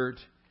the alert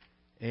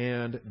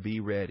and be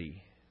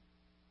ready.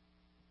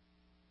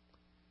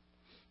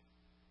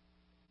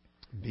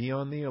 Be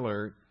on the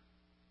alert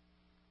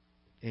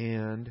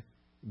and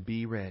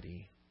be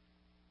ready.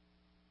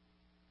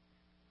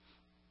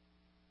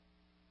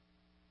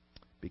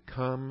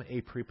 Become a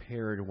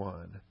prepared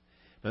one.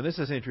 Now this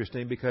is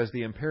interesting because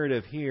the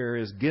imperative here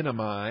is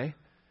ginomai,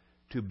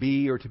 to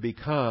be or to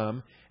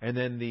become, and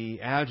then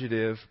the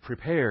adjective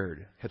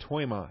prepared,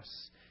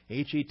 hetoimos.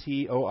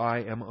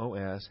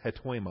 Hetoimos,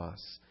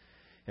 hetoimos.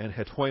 And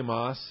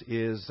hetoimos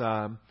is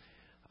not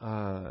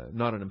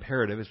an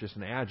imperative, it's just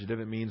an adjective.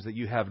 It means that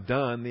you have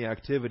done the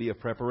activity of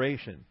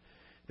preparation.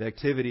 The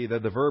activity, the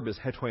verb is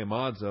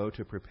hetoimazo,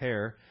 to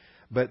prepare.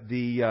 But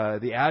the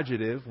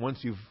adjective,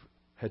 once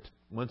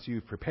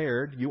you've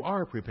prepared, you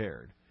are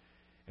prepared.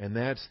 And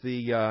that's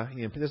this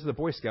is the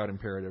Boy Scout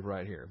imperative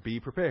right here. Be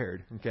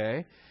prepared,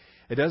 okay?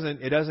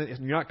 You're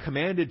not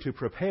commanded to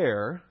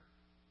prepare.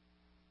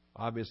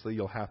 Obviously,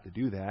 you'll have to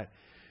do that.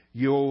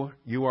 You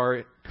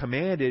are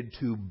commanded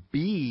to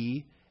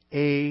be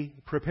a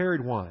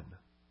prepared one.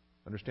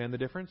 Understand the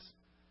difference?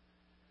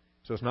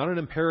 So it's not an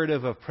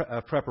imperative of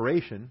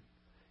preparation.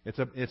 It's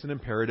an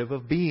imperative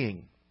of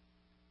being.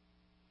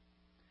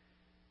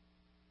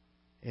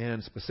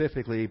 And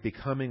specifically,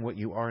 becoming what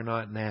you are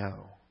not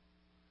now.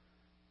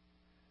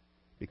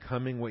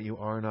 Becoming what you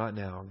are not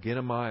now.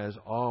 Ginomai is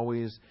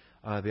always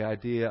the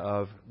idea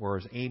of,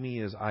 whereas Amy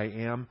is I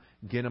am,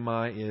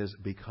 ginomai is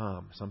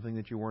become, something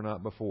that you were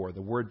not before.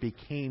 The Word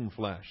became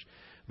flesh.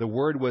 The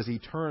Word was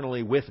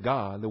eternally with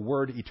God. The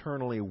Word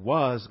eternally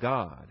was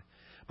God.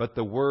 But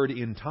the Word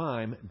in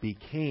time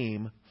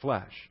became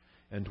flesh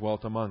and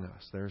dwelt among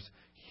us. There's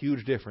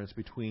huge difference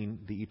between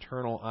the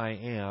eternal I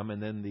am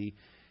and then the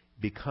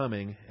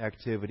becoming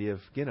activity of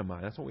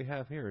ginomai. That's what we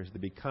have here, is the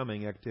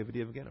becoming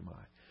activity of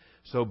ginomai.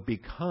 So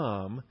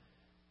become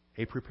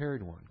a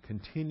prepared one.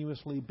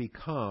 Continuously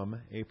become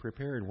a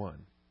prepared one.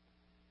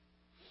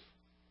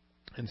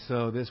 And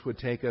so this would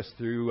take us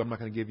through, I'm not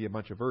going to give you a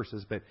bunch of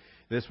verses, but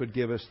this would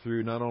give us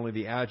through not only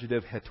the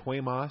adjective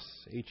hetoimos,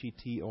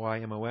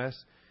 Hetoimos,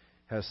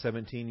 has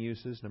 17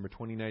 uses, number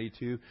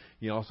 2092.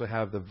 You also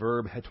have the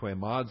verb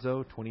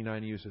hetoimazo,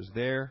 29 uses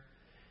there.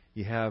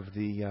 You have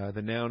the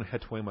noun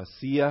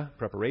hetoimasia,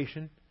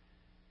 preparation.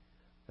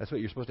 That's what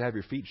you're supposed to have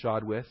your feet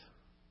shod with.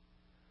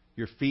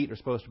 Your feet are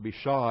supposed to be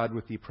shod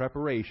with the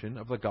preparation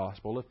of the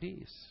gospel of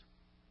peace.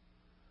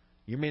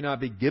 You may not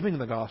be giving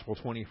the gospel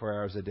 24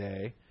 hours a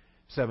day,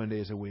 7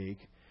 days a week,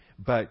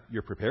 but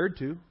you're prepared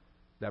to.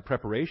 That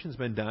preparation's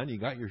been done. You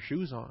got your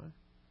shoes on.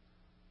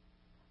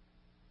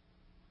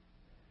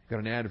 You've got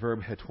an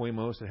adverb,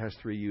 hetoimos, that has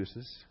 3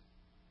 uses.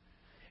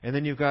 And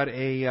then you've got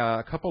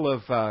a couple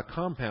of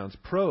compounds,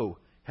 pro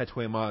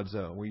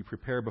hetoimazo, where you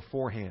prepare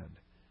beforehand.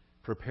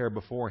 Prepare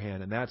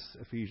beforehand. And that's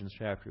Ephesians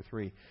chapter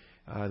 3.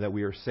 That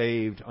we are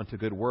saved unto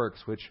good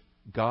works, which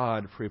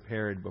God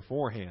prepared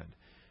beforehand,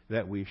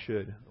 that we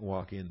should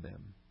walk in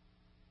them.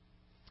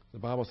 The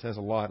Bible says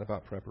a lot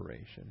about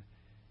preparation,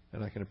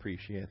 and I can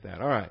appreciate that.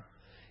 All right.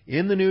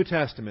 In the New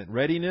Testament,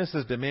 readiness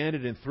is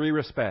demanded in 3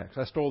 respects.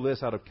 I stole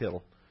this out of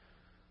Kittle.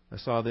 I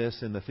saw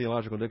this in the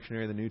Theological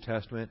Dictionary of the New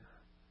Testament,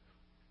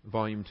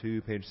 Volume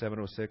 2, page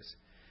 706.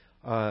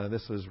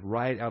 This was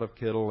right out of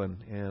Kittle,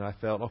 and I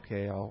felt,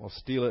 okay, I'll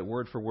steal it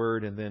word for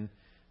word, and then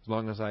as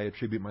long as I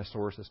attribute my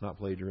source, it's not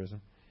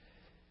plagiarism.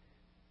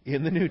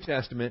 In the New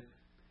Testament,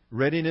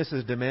 readiness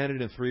is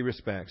demanded in 3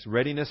 respects.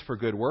 Readiness for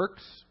good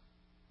works,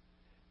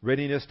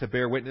 readiness to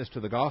bear witness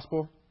to the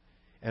gospel,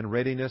 and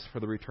readiness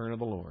for the return of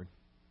the Lord.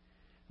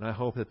 And I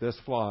hope that this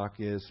flock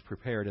is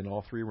prepared in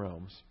all 3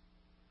 realms.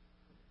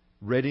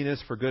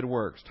 Readiness for good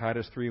works,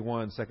 Titus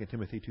 3:1, 2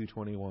 Timothy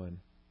 2:21.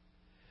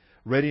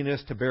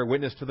 Readiness to bear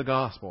witness to the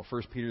gospel,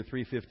 1 Peter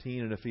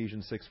 3:15 and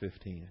Ephesians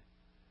 6:15.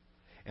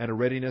 And a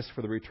readiness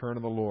for the return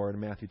of the Lord,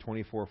 Matthew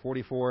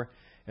 24:44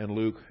 and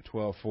Luke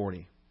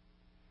 12:40.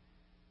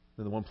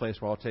 Then the one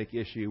place where I'll take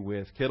issue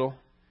with Kittle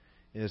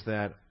is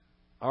that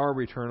our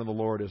return of the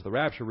Lord is the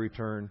rapture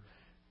return.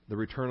 The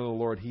return of the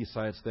Lord He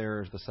cites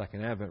there is the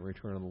second advent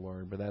return of the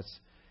Lord. But that's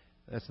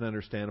an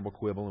understandable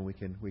quibble, and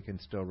we can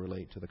still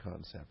relate to the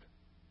concept.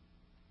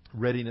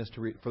 Readiness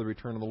for the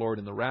return of the Lord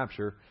in the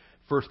rapture,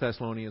 1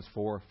 Thessalonians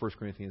 4, 1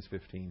 Corinthians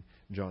 15,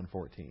 John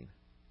 14.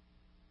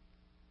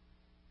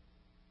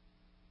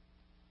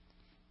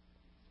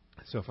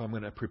 So if I'm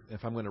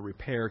going to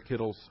repair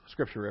Kittle's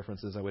scripture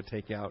references, I would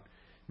take out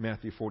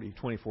Matthew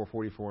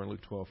 24:44 and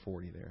Luke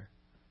 12:40 there.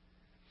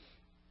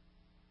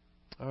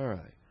 All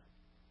right.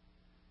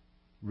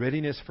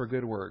 Readiness for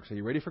good works. Are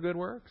you ready for good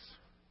works?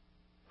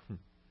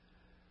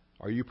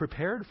 Are you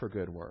prepared for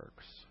good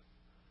works?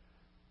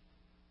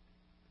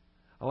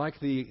 I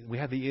like we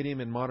have the idiom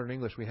in modern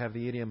English, we have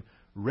the idiom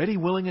ready,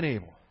 willing, and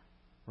able.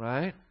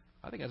 Right?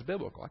 I think that's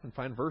biblical. I can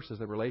find verses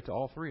that relate to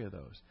all three of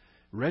those.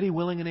 Ready,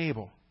 willing, and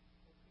able.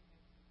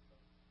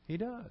 He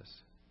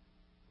does.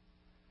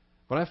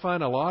 But I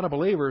find a lot of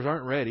believers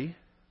aren't ready.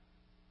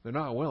 They're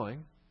not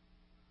willing.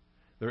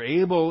 They're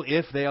able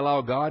if they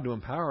allow God to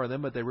empower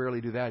them, but they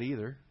rarely do that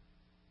either.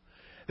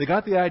 They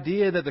got the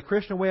idea that the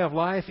Christian way of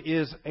life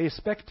is a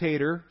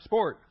spectator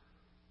sport.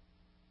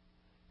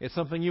 It's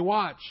something you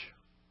watch.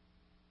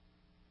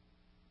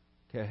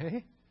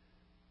 Okay?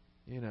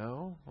 You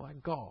know,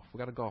 like golf. We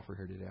got a golfer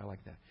here today. I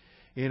like that.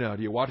 You know,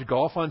 do you watch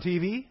golf on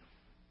TV?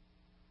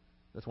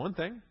 That's one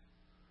thing.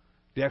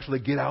 Do you actually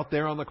get out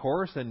there on the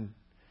course and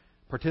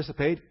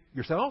participate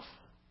yourself?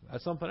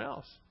 That's something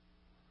else.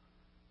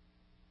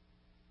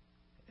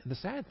 And the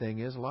sad thing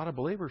is, a lot of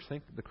believers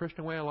think the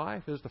Christian way of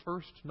life is the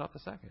first, not the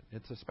second.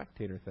 It's a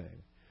spectator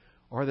thing.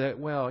 Or that,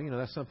 well, you know,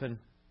 that's something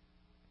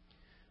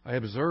I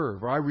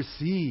observe or I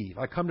receive.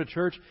 I come to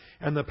church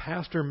and the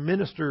pastor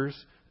ministers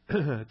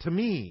to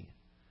me.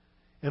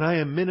 And I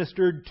am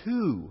ministered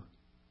to.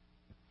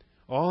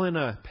 All in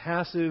a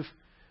passive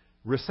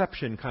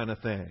reception kind of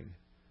thing.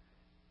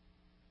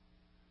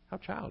 How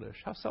childish.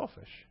 How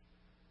selfish.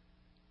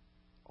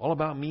 All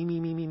about me, me,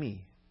 me, me,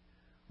 me.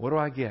 What do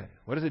I get?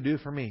 What does it do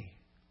for me?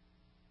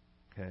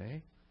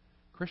 Okay?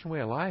 Christian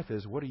way of life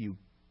is, what are you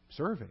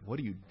serving? What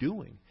are you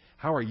doing?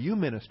 How are you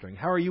ministering?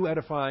 How are you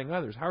edifying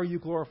others? How are you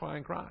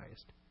glorifying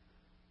Christ?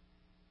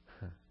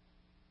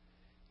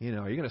 You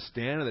know, are you going to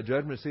stand in the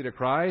judgment seat of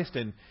Christ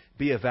and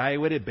be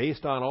evaluated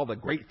based on all the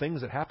great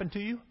things that happened to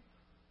you?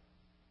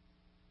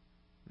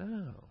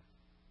 No.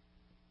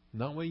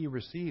 Not what you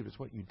received, it's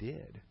what you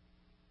did.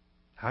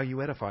 How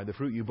you edified, the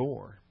fruit you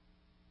bore.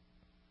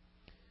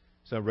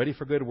 So, ready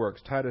for good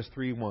works. Titus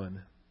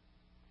 3:1.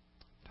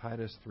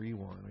 Titus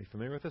 3:1. Are you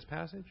familiar with this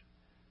passage?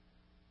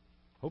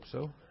 Hope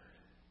so.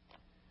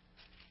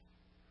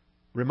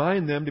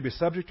 Remind them to be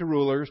subject to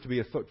rulers,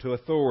 to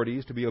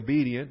authorities, to be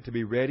obedient, to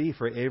be ready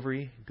for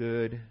every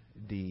good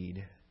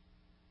deed.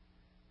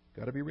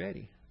 Got to be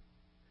ready.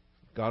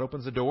 God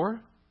opens the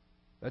door.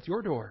 That's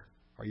your door.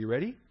 Are you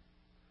ready?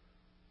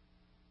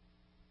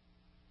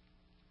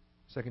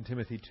 2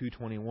 Timothy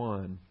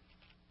 2:21.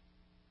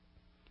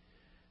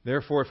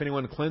 Therefore, if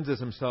anyone cleanses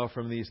himself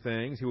from these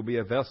things, he will be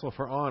a vessel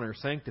for honor,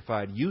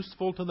 sanctified,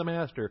 useful to the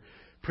master,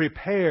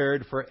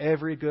 prepared for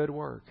every good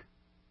work.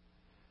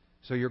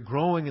 So you're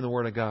growing in the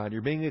Word of God.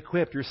 You're being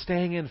equipped. You're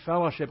staying in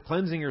fellowship,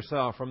 cleansing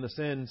yourself from the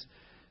sins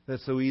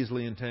that so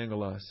easily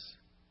entangle us.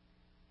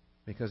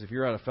 Because if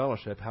you're out of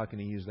fellowship, how can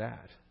He use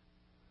that?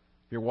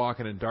 If you're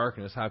walking in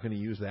darkness, how can He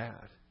use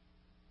that?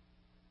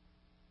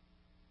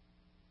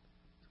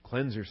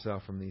 Cleanse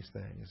yourself from these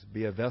things.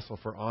 Be a vessel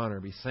for honor.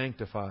 Be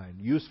sanctified,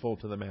 useful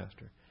to the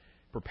Master,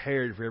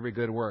 prepared for every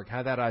good work.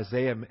 Have that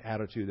Isaiah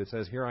attitude that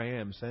says, "Here I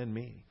am, send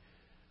me."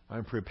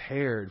 I'm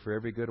prepared for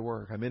every good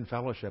work. I'm in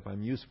fellowship.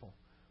 I'm useful.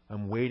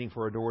 I'm waiting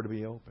for a door to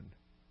be opened.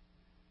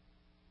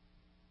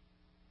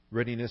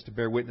 Readiness to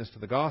bear witness to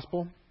the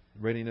gospel.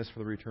 Readiness for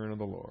the return of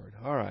the Lord.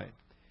 All right.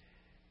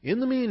 In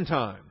the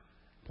meantime,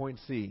 point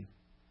C.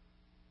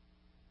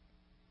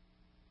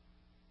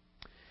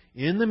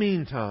 In the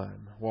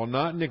meantime, while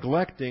not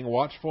neglecting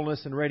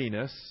watchfulness and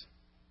readiness,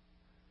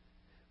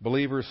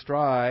 believers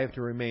strive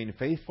to remain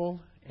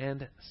faithful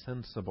and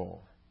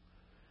sensible.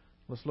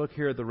 Let's look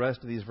here at the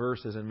rest of these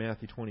verses in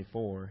Matthew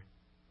 24.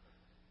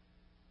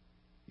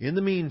 In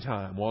the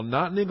meantime, while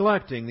not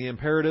neglecting the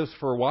imperatives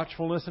for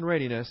watchfulness and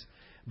readiness,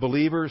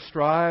 believers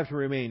strive to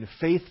remain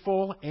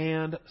faithful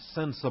and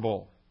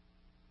sensible.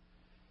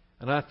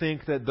 And I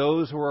think that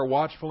those who are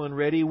watchful and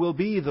ready will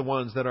be the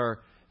ones that are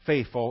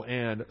faithful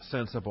and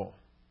sensible.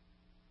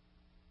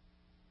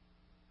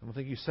 I don't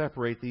think you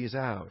separate these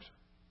out.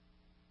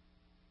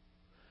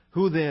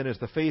 Who then is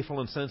the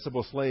faithful and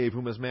sensible slave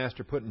whom his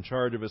master put in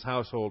charge of his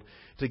household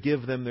to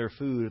give them their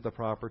food at the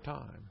proper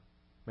time?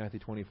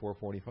 Matthew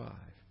 24:45.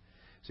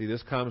 See,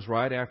 this comes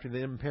right after the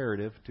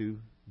imperative to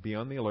be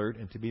on the alert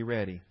and to be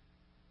ready.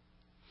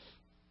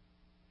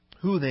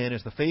 Who then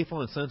is the faithful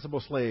and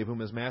sensible slave whom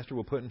his master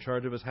will put in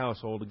charge of his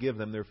household to give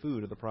them their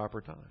food at the proper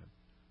time?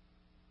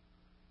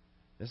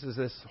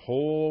 This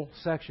whole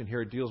section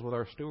here deals with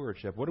our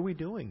stewardship. What are we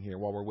doing here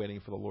while we're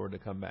waiting for the Lord to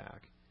come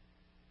back?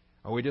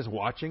 Are we just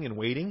watching and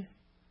waiting?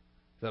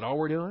 Is that all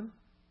we're doing?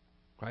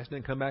 Christ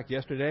didn't come back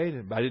yesterday.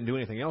 I didn't do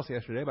anything else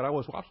yesterday, but I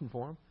was watching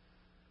for Him.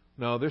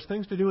 No, there's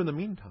things to do in the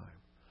meantime.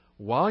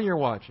 While you're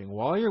watching,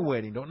 while you're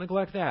waiting, don't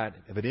neglect that.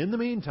 But in the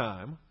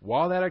meantime,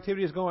 while that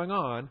activity is going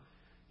on,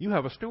 you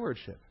have a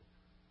stewardship.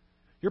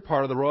 You're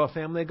part of the royal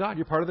family of God.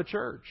 You're part of the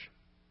church.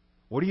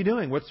 What are you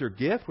doing? What's your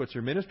gift? What's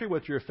your ministry?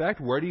 What's your effect?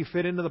 Where do you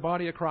fit into the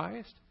body of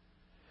Christ?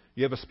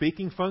 Do you have a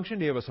speaking function?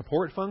 Do you have a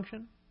support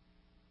function?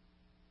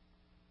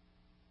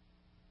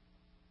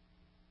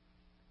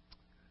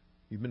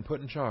 You've been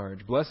put in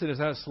charge. Blessed is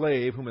that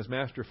slave whom his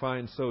master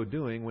finds so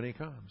doing when he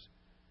comes.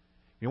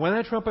 You know, when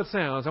that trumpet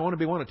sounds, I want to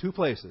be one of two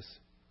places.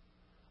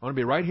 I want to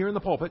be right here in the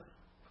pulpit.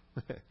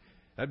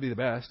 That'd be the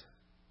best.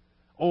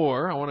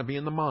 Or I want to be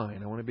in the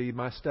mine. I want to be in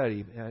my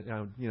study,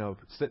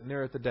 sitting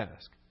there at the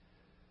desk.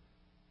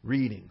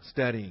 Reading,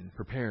 studying,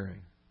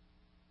 preparing.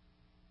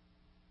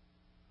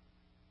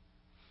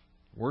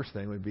 Worst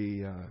thing would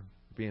be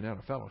being out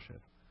of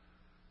fellowship.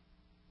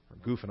 Or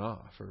goofing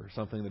off, or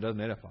something that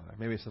doesn't edify.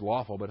 Maybe it's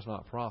lawful, but it's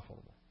not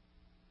profitable.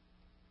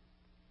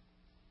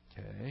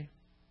 Okay.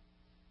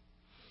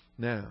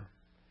 Now,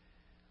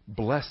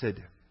 blessed,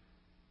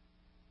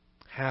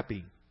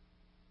 happy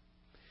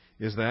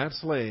is that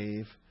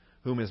slave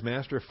whom his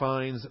master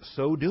finds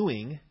so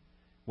doing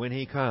when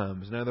he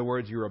comes. In other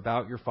words, you're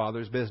about your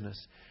Father's business.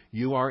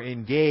 You are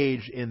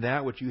engaged in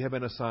that which you have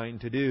been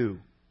assigned to do.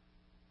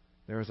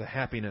 There is a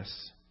happiness.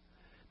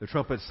 The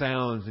trumpet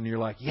sounds and you're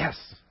like, yes!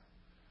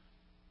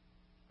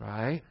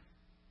 Right?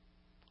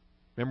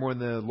 Remember when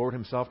the Lord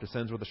Himself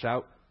descends with a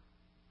shout?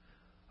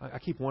 I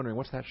keep wondering,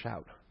 what's that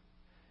shout?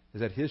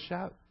 Is that His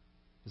shout?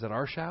 Is that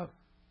our shout?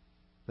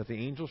 Is that the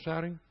angel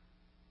shouting?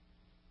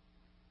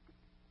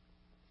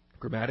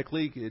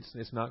 Grammatically,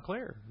 it's not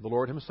clear. The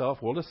Lord Himself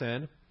will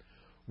descend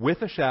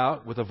with a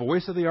shout, with the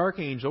voice of the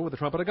archangel, with the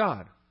trumpet of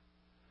God.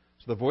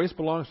 So the voice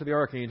belongs to the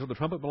archangel, the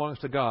trumpet belongs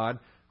to God.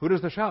 Who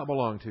does the shout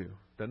belong to?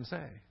 Doesn't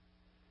say.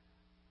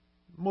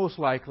 Most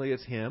likely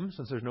it's Him,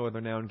 since there's no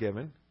other noun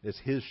given. It's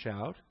His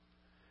shout.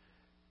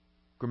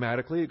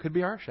 Grammatically, it could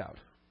be our shout.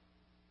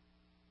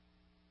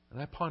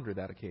 And I ponder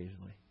that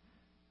occasionally.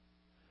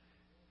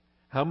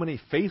 How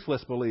many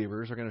faithless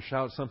believers are going to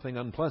shout something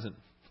unpleasant?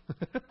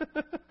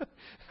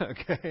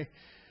 Okay?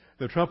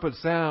 The trumpet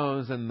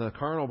sounds and the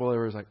carnal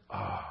believer is like,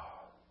 oh.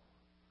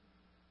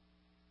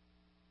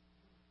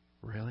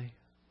 Really?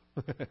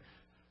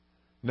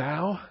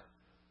 Now?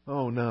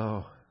 Oh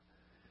no.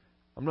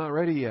 I'm not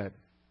ready yet.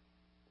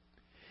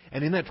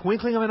 And in that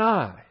twinkling of an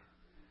eye,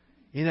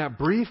 in that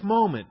brief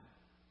moment,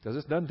 because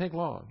this doesn't take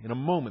long, in a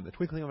moment, the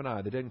twinkling of an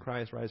eye, the dead in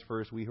Christ rise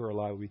first, we who are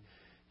alive will be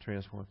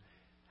transformed.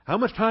 How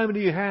much time do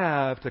you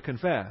have to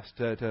confess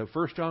to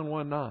 1 John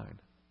 1:9?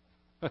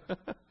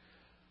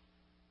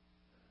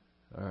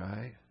 All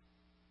right.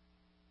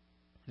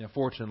 Now,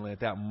 fortunately, at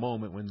that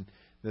moment when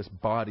this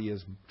body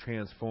is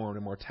transformed,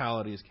 and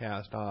mortality is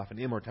cast off, and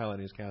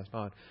immortality is cast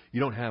on,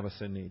 you don't have a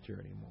sin nature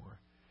anymore.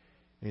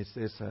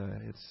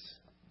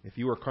 If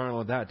you were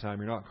carnal at that time,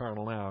 you're not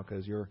carnal now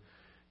because your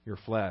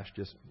flesh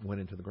just went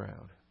into the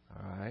ground.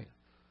 All right.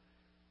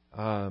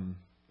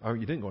 Or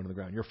you didn't go into the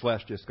ground. Your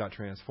flesh just got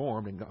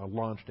transformed and got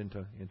launched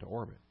into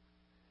orbit.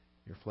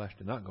 Your flesh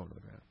did not go into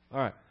the ground. All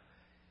right.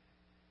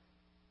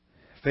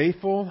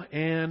 Faithful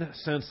and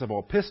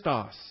sensible.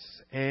 Pistos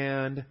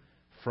and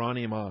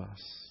phronimos.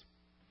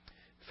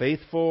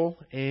 Faithful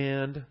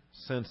and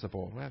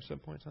sensible. Do I have some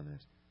points on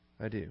this?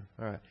 I do.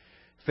 All right.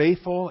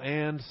 Faithful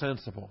and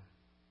sensible.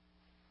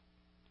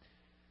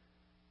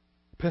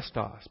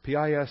 Pistos.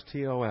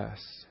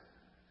 P-I-S-T-O-S.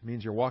 It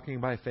means you're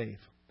walking by faith.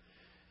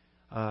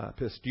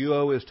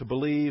 Pistuo is to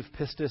believe.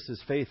 Pistis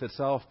is faith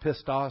itself.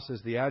 Pistos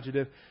is the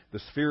adjective, the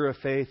sphere of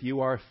faith.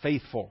 You are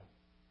faithful.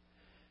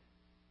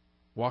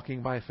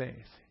 Walking by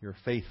faith. You're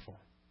faithful.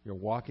 You're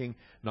walking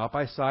not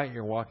by sight,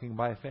 you're walking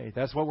by faith.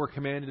 That's what we're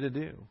commanded to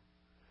do.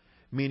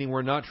 Meaning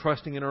we're not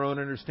trusting in our own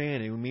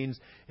understanding. It means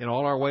in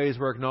all our ways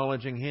we're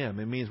acknowledging Him.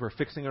 It means we're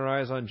fixing our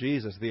eyes on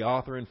Jesus, the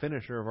author and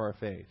finisher of our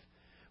faith.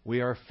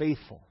 We are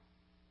faithful.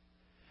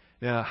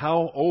 Now,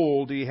 how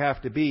old do you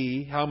have to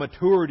be? How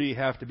mature do you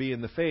have to be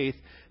in the faith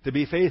to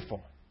be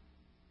faithful?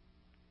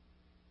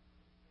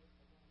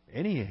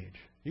 Any age.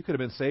 You could have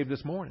been saved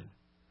this morning.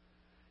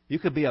 You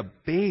could be a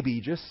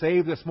baby just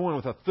saved this morning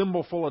with a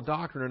thimble full of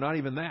doctrine or not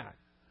even that.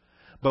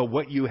 But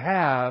what you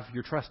have,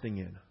 you're trusting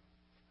in.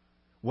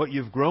 What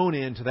you've grown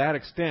in, to that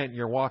extent,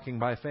 you're walking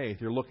by faith.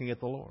 You're looking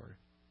at the Lord.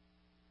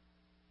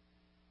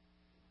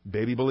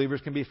 Baby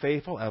believers can be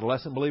faithful.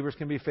 Adolescent believers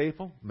can be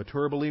faithful.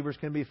 Mature believers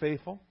can be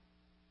faithful.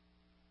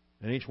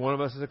 And each one of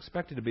us is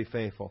expected to be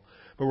faithful.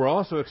 But we're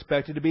also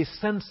expected to be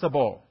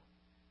sensible.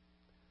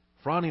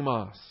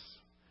 Phronimos.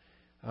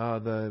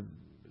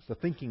 It's the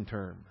thinking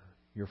term.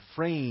 Your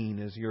frame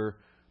is your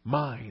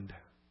mind.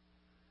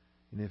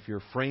 And if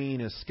your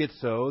frame is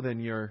schizo,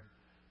 then you're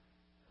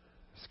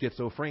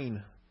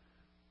schizophrenic.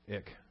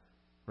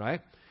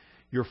 Right?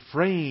 Your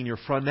frame, your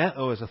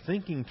phroneo, is a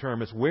thinking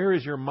term. It's where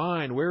is your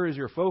mind? Where is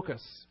your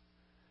focus?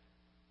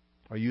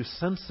 Are you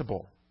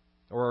sensible?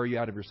 Or are you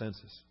out of your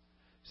senses?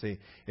 See,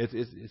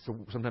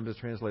 sometimes it's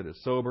translated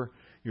sober.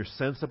 You're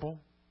sensible.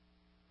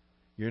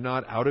 You're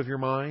not out of your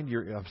mind.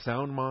 You're of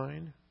sound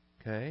mind.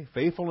 Okay?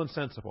 Faithful and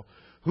sensible.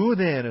 Who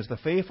then is the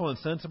faithful and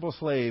sensible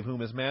slave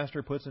whom his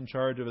master puts in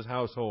charge of his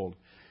household,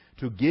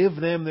 to give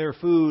them their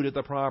food at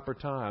the proper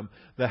time?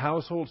 The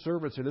household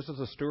servants, this is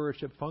a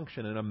stewardship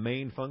function, and a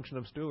main function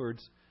of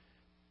stewards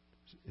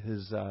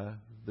is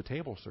the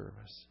table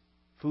service,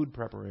 food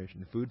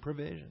preparation, food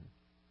provision.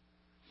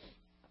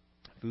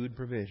 Food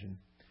provision.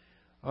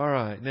 All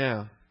right,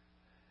 now,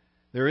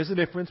 there is a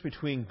difference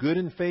between good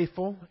and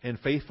faithful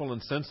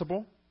and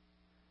sensible.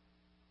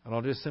 And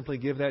I'll just simply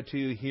give that to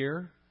you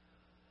here.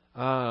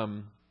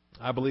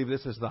 I believe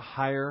this is the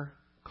higher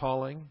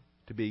calling,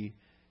 to be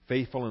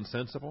faithful and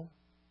sensible,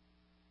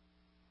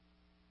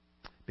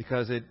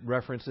 because it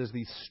references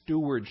the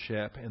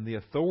stewardship and the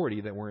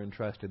authority that we're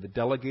entrusted, the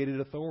delegated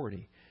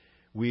authority.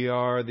 We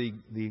are the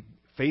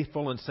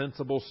faithful and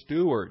sensible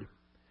steward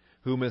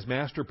whom his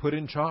master put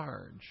in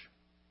charge.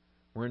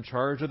 We're in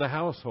charge of the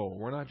household.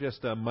 We're not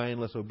just a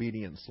mindless,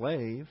 obedient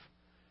slave.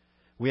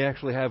 We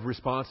actually have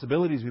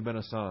responsibilities we've been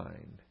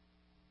assigned.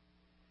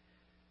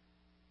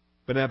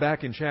 But now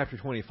back in chapter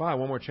 25,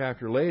 one more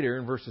chapter later,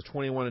 in verses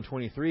 21 and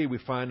 23, we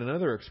find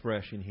another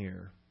expression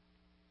here.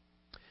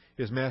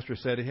 His master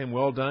said to him,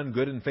 "Well done,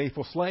 good and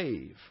faithful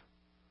slave."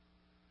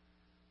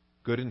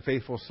 Good and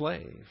faithful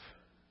slave.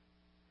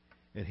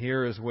 And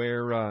here is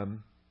where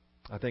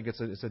I think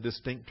it's a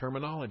distinct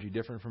terminology,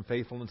 different from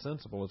faithful and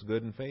sensible. It's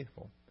good and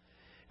faithful.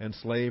 And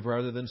slave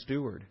rather than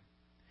steward.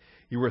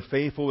 You were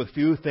faithful with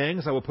few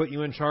things, I will put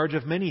you in charge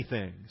of many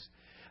things.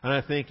 And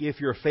I think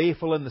if you're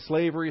faithful in the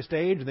slavery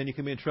stage, then you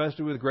can be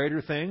entrusted with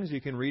greater things. You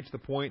can reach the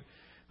point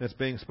that's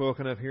being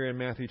spoken of here in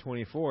Matthew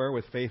 24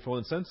 with faithful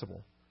and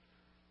sensible.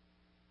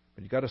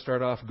 But you've got to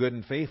start off good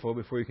and faithful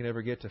before you can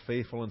ever get to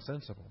faithful and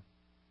sensible.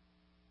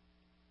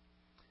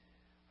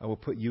 I will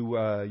put you,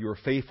 you are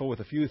faithful with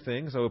a few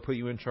things, I will put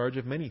you in charge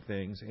of many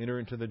things. Enter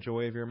into the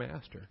joy of your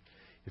master.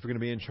 If you're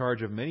going to be in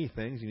charge of many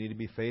things, you need to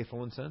be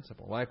faithful and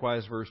sensible.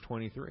 Likewise, verse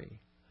 23.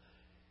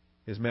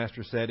 His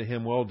master said to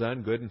him, "Well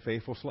done, good and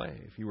faithful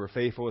slave. You were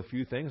faithful with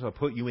few things. I'll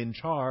put you in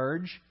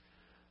charge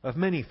of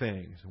many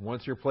things."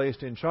 Once you're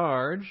placed in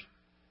charge,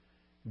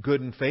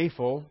 good and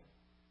faithful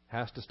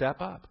has to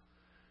step up.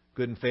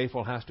 Good and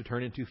faithful has to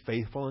turn into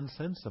faithful and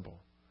sensible.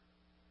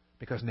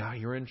 Because now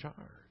you're in charge.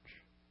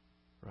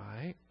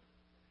 Right?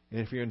 And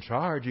if you're in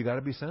charge, you've got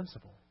to be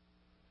sensible.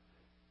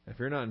 If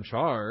you're not in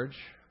charge,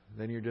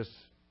 then you're just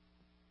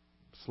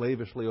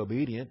slavishly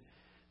obedient.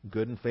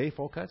 Good and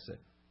faithful cuts it.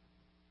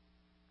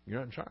 You're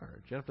not in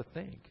charge. You don't have to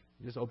think.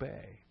 You just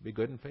obey. Be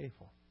good and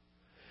faithful.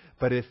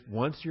 But if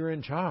once you're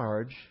in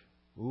charge,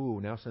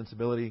 now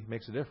sensibility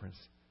makes a difference.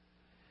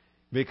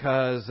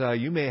 Because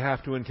you may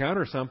have to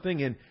encounter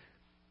something and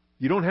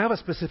you don't have a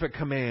specific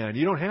command.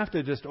 You don't have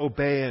to just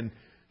obey and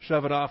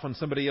shove it off on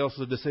somebody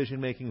else's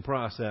decision-making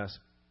process.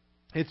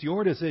 It's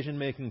your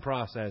decision-making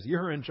process.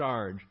 You're in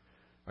charge.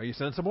 Are you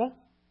sensible?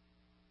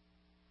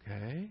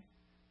 Okay.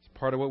 It's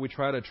part of what we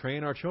try to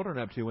train our children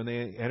up to when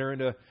they enter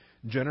into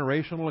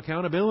generational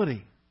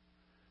accountability.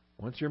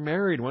 Once you're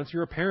married, once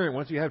you're a parent,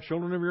 once you have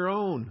children of your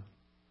own,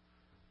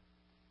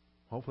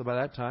 hopefully by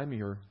that time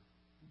you're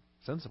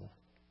sensible.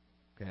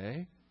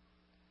 Okay?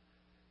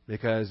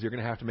 Because you're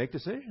going to have to make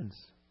decisions.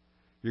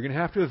 You're going to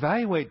have to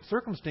evaluate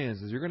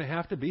circumstances. You're going to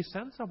have to be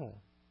sensible.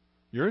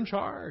 You're in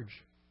charge.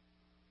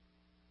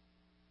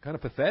 Kind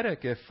of pathetic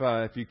if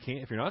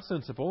you're not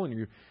sensible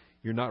and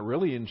you're not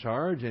really in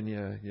charge and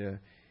you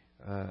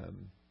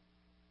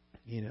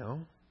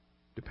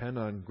depend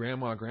on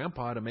grandma,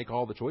 grandpa to make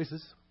all the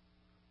choices.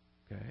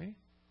 Okay,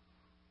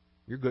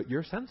 you're good.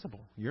 You're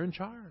sensible. You're in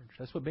charge.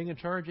 That's what being in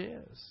charge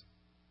is.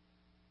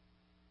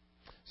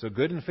 So,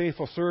 good and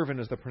faithful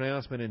servant is the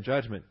pronouncement in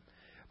judgment,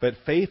 but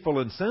faithful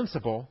and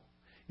sensible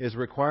is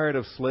required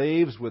of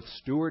slaves with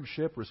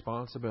stewardship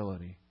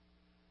responsibility.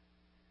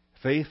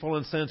 Faithful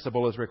and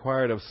sensible is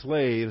required of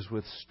slaves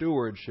with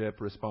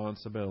stewardship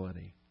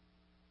responsibility.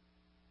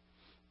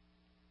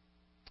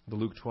 The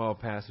Luke 12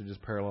 passage is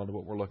parallel to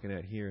what we're looking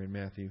at here in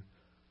Matthew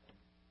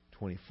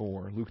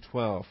 24. Luke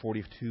 12,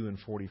 42 and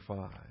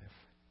 45.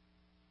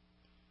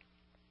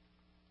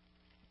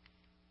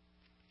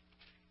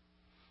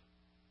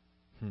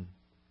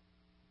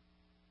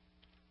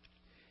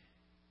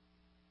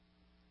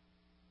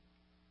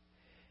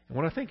 And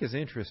what I think is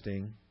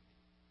interesting,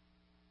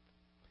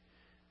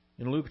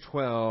 in Luke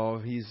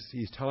 12,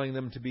 he's telling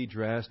them to be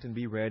dressed and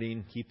be ready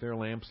and keep their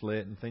lamps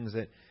lit and things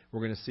that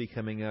we're going to see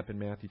coming up in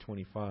Matthew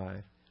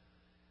 25.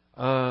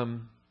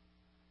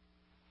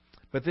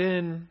 But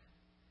then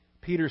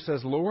Peter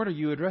says, "Lord, are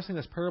you addressing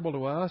this parable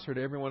to us or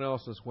to everyone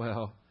else as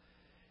well?"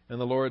 And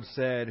the Lord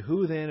said,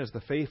 "Who then is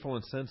the faithful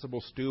and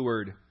sensible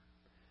steward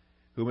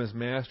whom his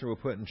master will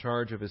put in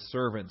charge of his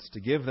servants to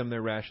give them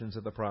their rations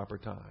at the proper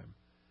time?"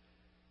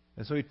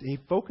 And so he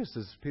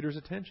focuses Peter's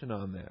attention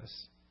on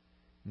this.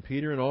 And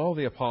Peter and all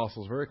the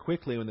apostles, very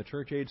quickly when the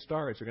church age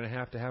starts, are going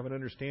to have an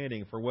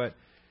understanding for what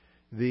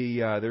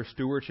their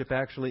stewardship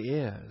actually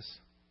is.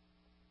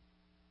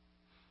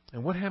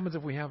 And what happens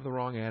if we have the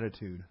wrong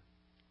attitude?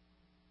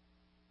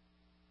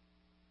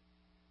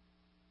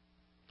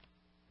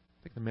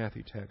 think the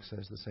Matthew text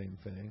says the same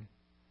thing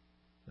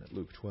that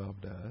Luke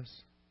 12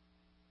 does.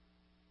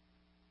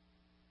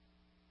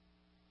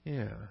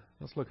 Yeah,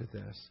 let's look at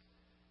this.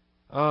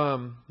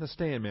 Let's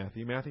stay in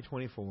Matthew. Matthew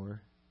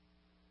 24.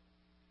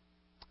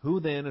 Who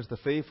then is the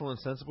faithful and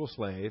sensible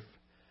slave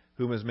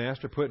whom his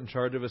master put in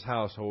charge of his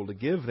household to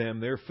give them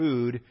their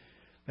food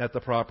at the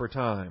proper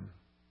time?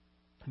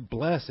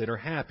 Blessed or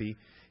happy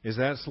is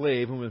that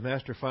slave whom his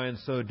master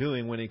finds so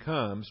doing when he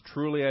comes.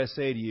 Truly I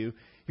say to you,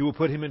 he will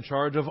put him in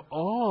charge of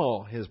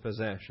all his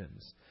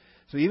possessions.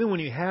 So even when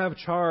you have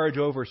charge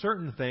over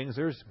certain things,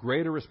 there's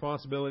greater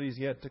responsibilities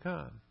yet to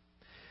come.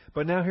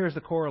 But now here's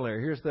the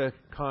corollary. Here's the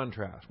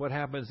contrast. What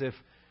happens if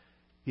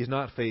he's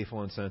not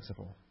faithful and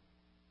sensible?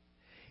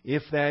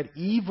 If that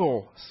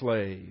evil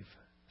slave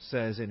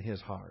says in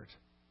his heart,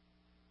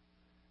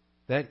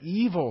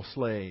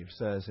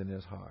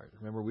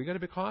 remember, we've got to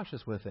be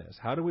cautious with this.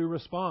 How do we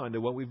respond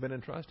to what we've been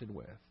entrusted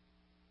with?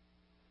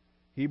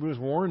 Hebrews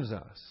warns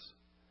us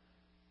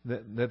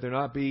that there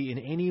not be in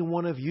any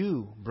one of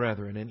you,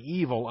 brethren, an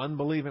evil,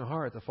 unbelieving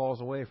heart that falls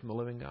away from the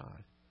living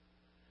God.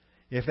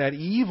 If that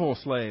evil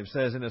slave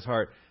says in his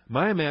heart,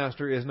 my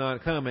master is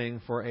not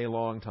coming for a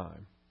long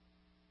time.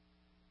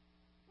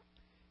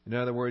 In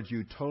other words,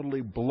 you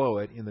totally blow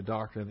it in the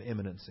doctrine of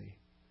imminency.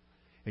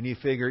 And you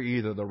figure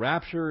either the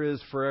rapture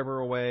is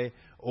forever away,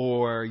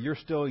 or you're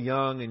still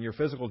young and your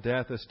physical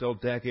death is still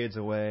decades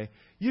away.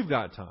 You've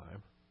got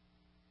time.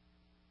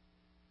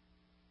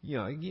 You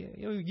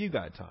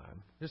got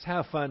time. Just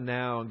have fun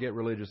now and get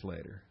religious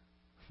later.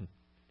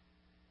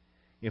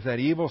 If that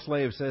evil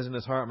slave says in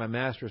his heart, my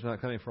master is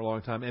not coming for a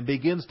long time, and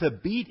begins to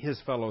beat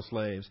his fellow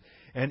slaves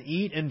and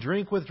eat and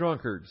drink with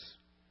drunkards,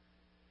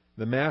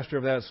 the master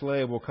of that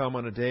slave will come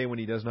on a day when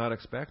he does not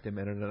expect him,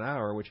 and at an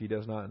hour which he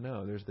does not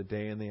know. There's the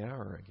day and the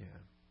hour again.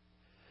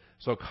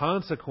 So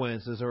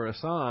consequences are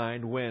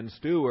assigned when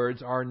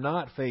stewards are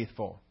not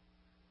faithful.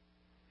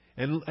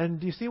 And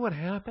do you see what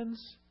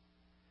happens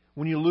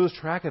when you lose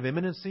track of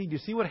imminency? Do you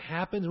see what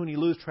happens when you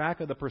lose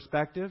track of the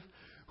perspective?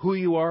 Who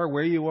you are,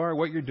 where you are,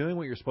 what you're doing,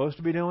 what you're supposed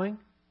to be doing?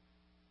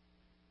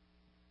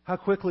 How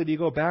quickly do you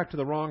go back to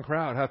the wrong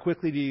crowd? How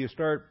quickly do you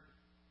start,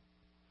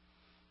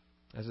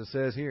 as it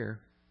says here,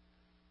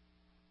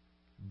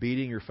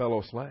 beating your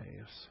fellow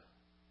slaves?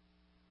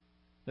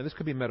 Now, this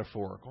could be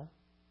metaphorical.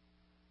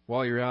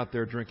 While you're out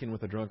there drinking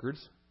with the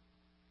drunkards,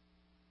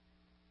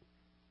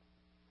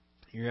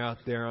 you're out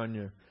there on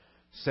your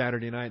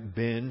Saturday night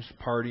binge,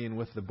 partying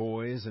with the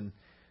boys and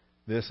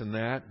this and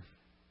that,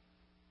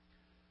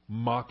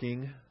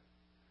 mocking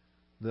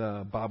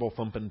the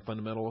Bible-thumping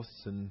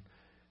fundamentalists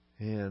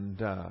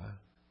and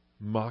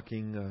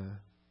mocking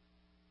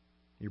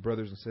your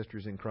brothers and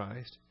sisters in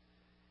Christ.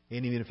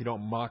 And even if you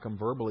don't mock them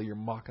verbally, you're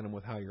mocking them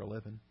with how you're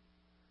living,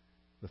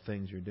 the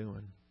things you're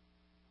doing.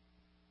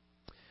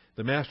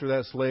 The master of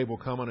that slave will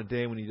come on a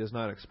day when he does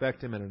not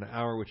expect him, and at an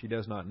hour which he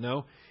does not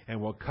know,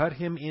 and will cut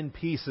him in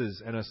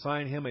pieces and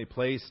assign him a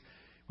place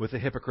with the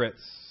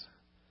hypocrites.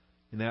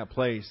 In that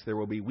place there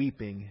will be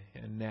weeping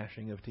and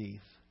gnashing of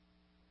teeth.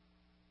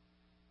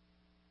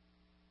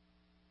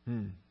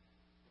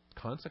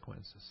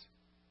 Consequences.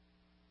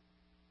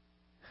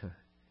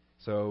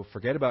 So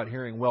forget about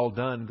hearing, well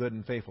done, good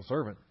and faithful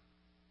servant.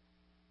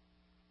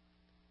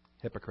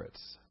 Hypocrites.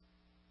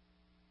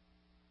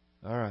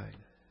 All right.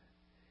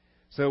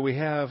 So we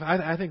have,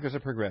 I think there's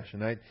a progression,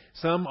 right?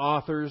 Some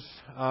authors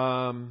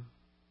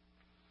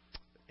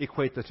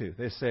equate the two.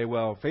 They say,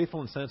 well,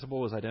 faithful and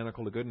sensible is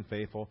identical to good and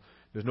faithful.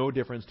 There's no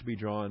difference to be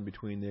drawn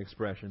between the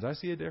expressions. I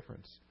see a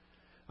difference.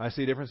 I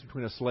see a difference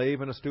between a slave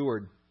and a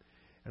steward.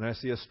 And I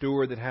see a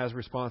steward that has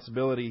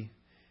responsibility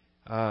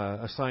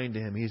assigned to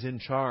him. He's in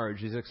charge.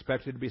 He's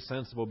expected to be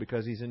sensible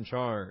because he's in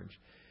charge.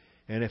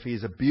 And if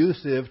he's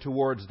abusive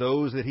towards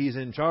those that he's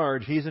in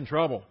charge, he's in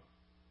trouble.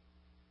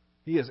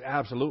 He is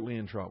absolutely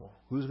in trouble.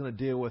 Who's going to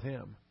deal with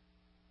him?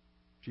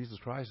 Jesus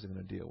Christ is going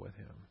to deal with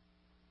him.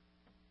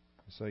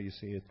 So you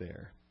see it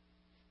there.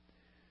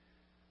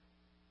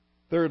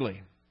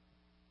 Thirdly,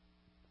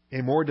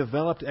 a more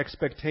developed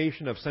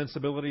expectation of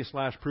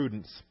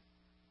sensibility/prudence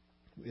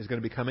is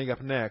going to be coming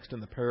up next in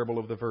the parable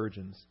of the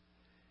virgins.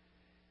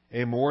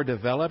 A more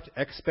developed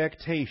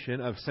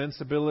expectation of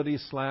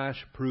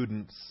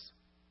sensibility/prudence.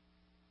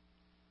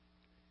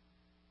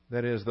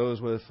 That is, those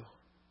with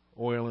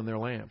oil in their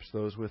lamps,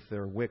 those with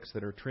their wicks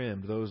that are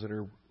trimmed, those that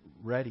are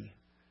ready.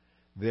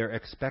 They're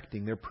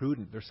expecting, they're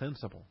prudent, they're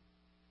sensible.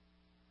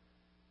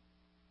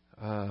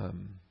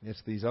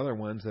 It's these other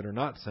ones that are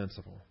not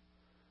sensible.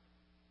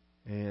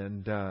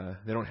 And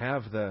they don't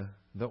have the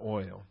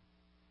oil.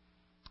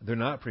 They're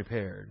not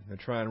prepared. They're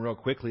trying real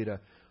quickly to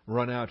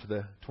run out to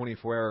the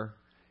 24-hour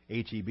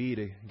H-E-B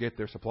to get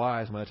their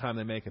supplies. And by the time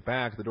they make it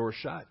back, the door's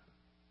shut.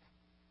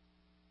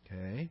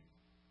 Okay?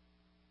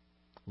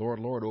 Lord,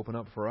 Lord, open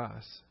up for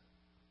us.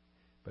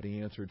 But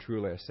he answered,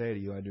 truly I say to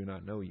you, I do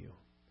not know you.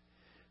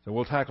 So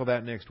we'll tackle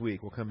that next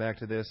week. We'll come back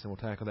to this and we'll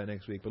tackle that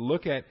next week. But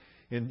look at,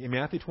 in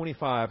Matthew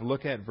 25,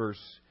 look at verse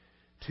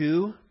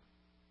 2.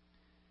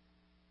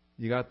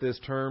 You got this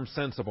term,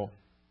 sensible.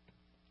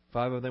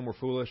 5 of them were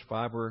foolish,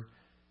 5 were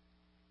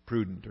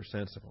prudent or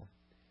sensible.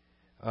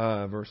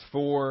 Verse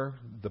 4,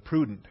 the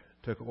prudent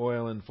took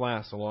oil and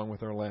flasks along with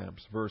their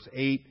lamps. Verse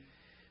 8,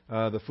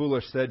 the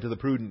foolish said to the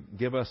prudent,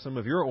 give us some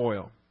of your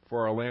oil,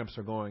 for our lamps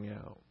are going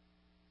out.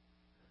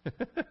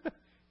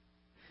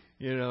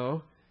 You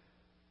know,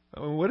 I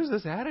mean, what is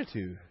this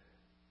attitude?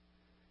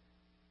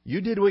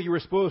 You did what you were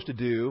supposed to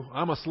do.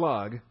 I'm a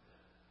slug,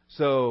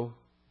 so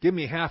give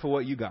me half of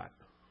what you got.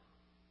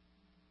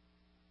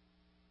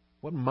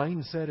 What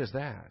mindset is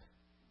that?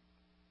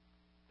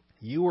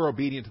 You were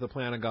obedient to the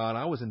plan of God.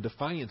 I was in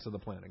defiance of the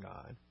plan of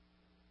God.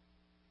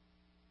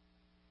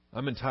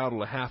 I'm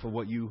entitled to half of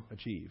what you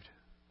achieved.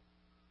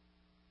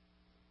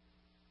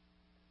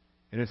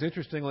 And it's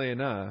interestingly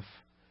enough,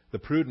 the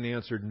prudent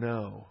answered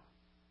no.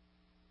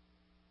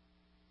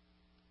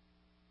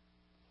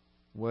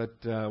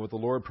 What the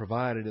Lord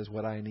provided is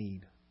what I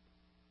need.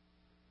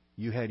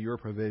 You had your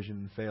provision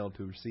and failed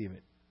to receive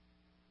it.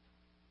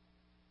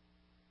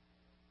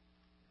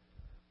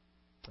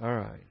 All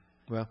right.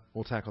 Well,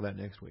 we'll tackle that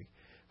next week.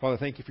 Father,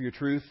 thank you for your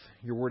truth.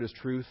 Your word is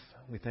truth.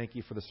 We thank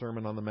you for the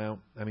Sermon on the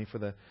Mount. For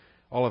the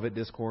Olivet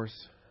Discourse.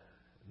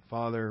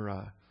 Father,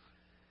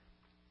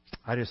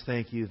 I just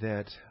thank you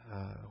that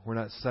we're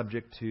not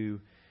subject to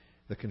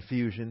the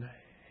confusion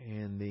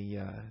and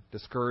the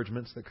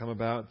discouragements that come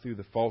about through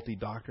the faulty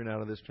doctrine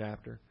out of this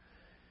chapter.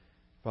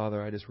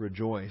 Father, I just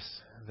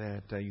rejoice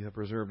that you have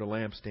preserved a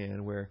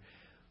lampstand where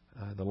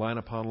the line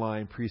upon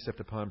line, precept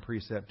upon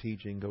precept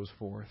teaching goes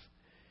forth.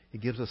 It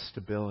gives us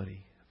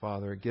stability,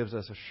 Father. It gives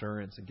us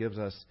assurance. It gives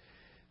us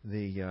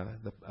the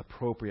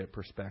appropriate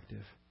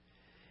perspective.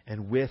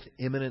 And with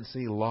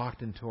imminency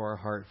locked into our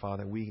heart,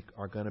 Father, we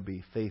are going to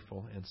be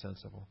faithful and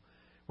sensible.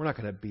 We're not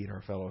going to beat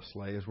our fellow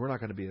slaves. We're not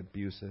going to be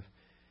abusive.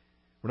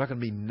 We're not going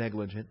to be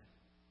negligent.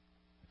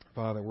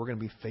 Father, we're going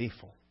to be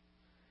faithful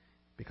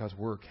because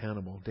we're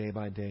accountable day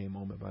by day,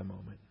 moment by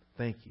moment.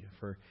 Thank you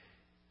for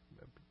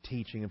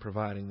teaching and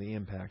providing the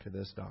impact of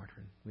this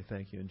doctrine. We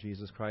thank you in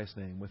Jesus Christ's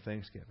name with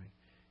thanksgiving.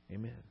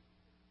 Amen.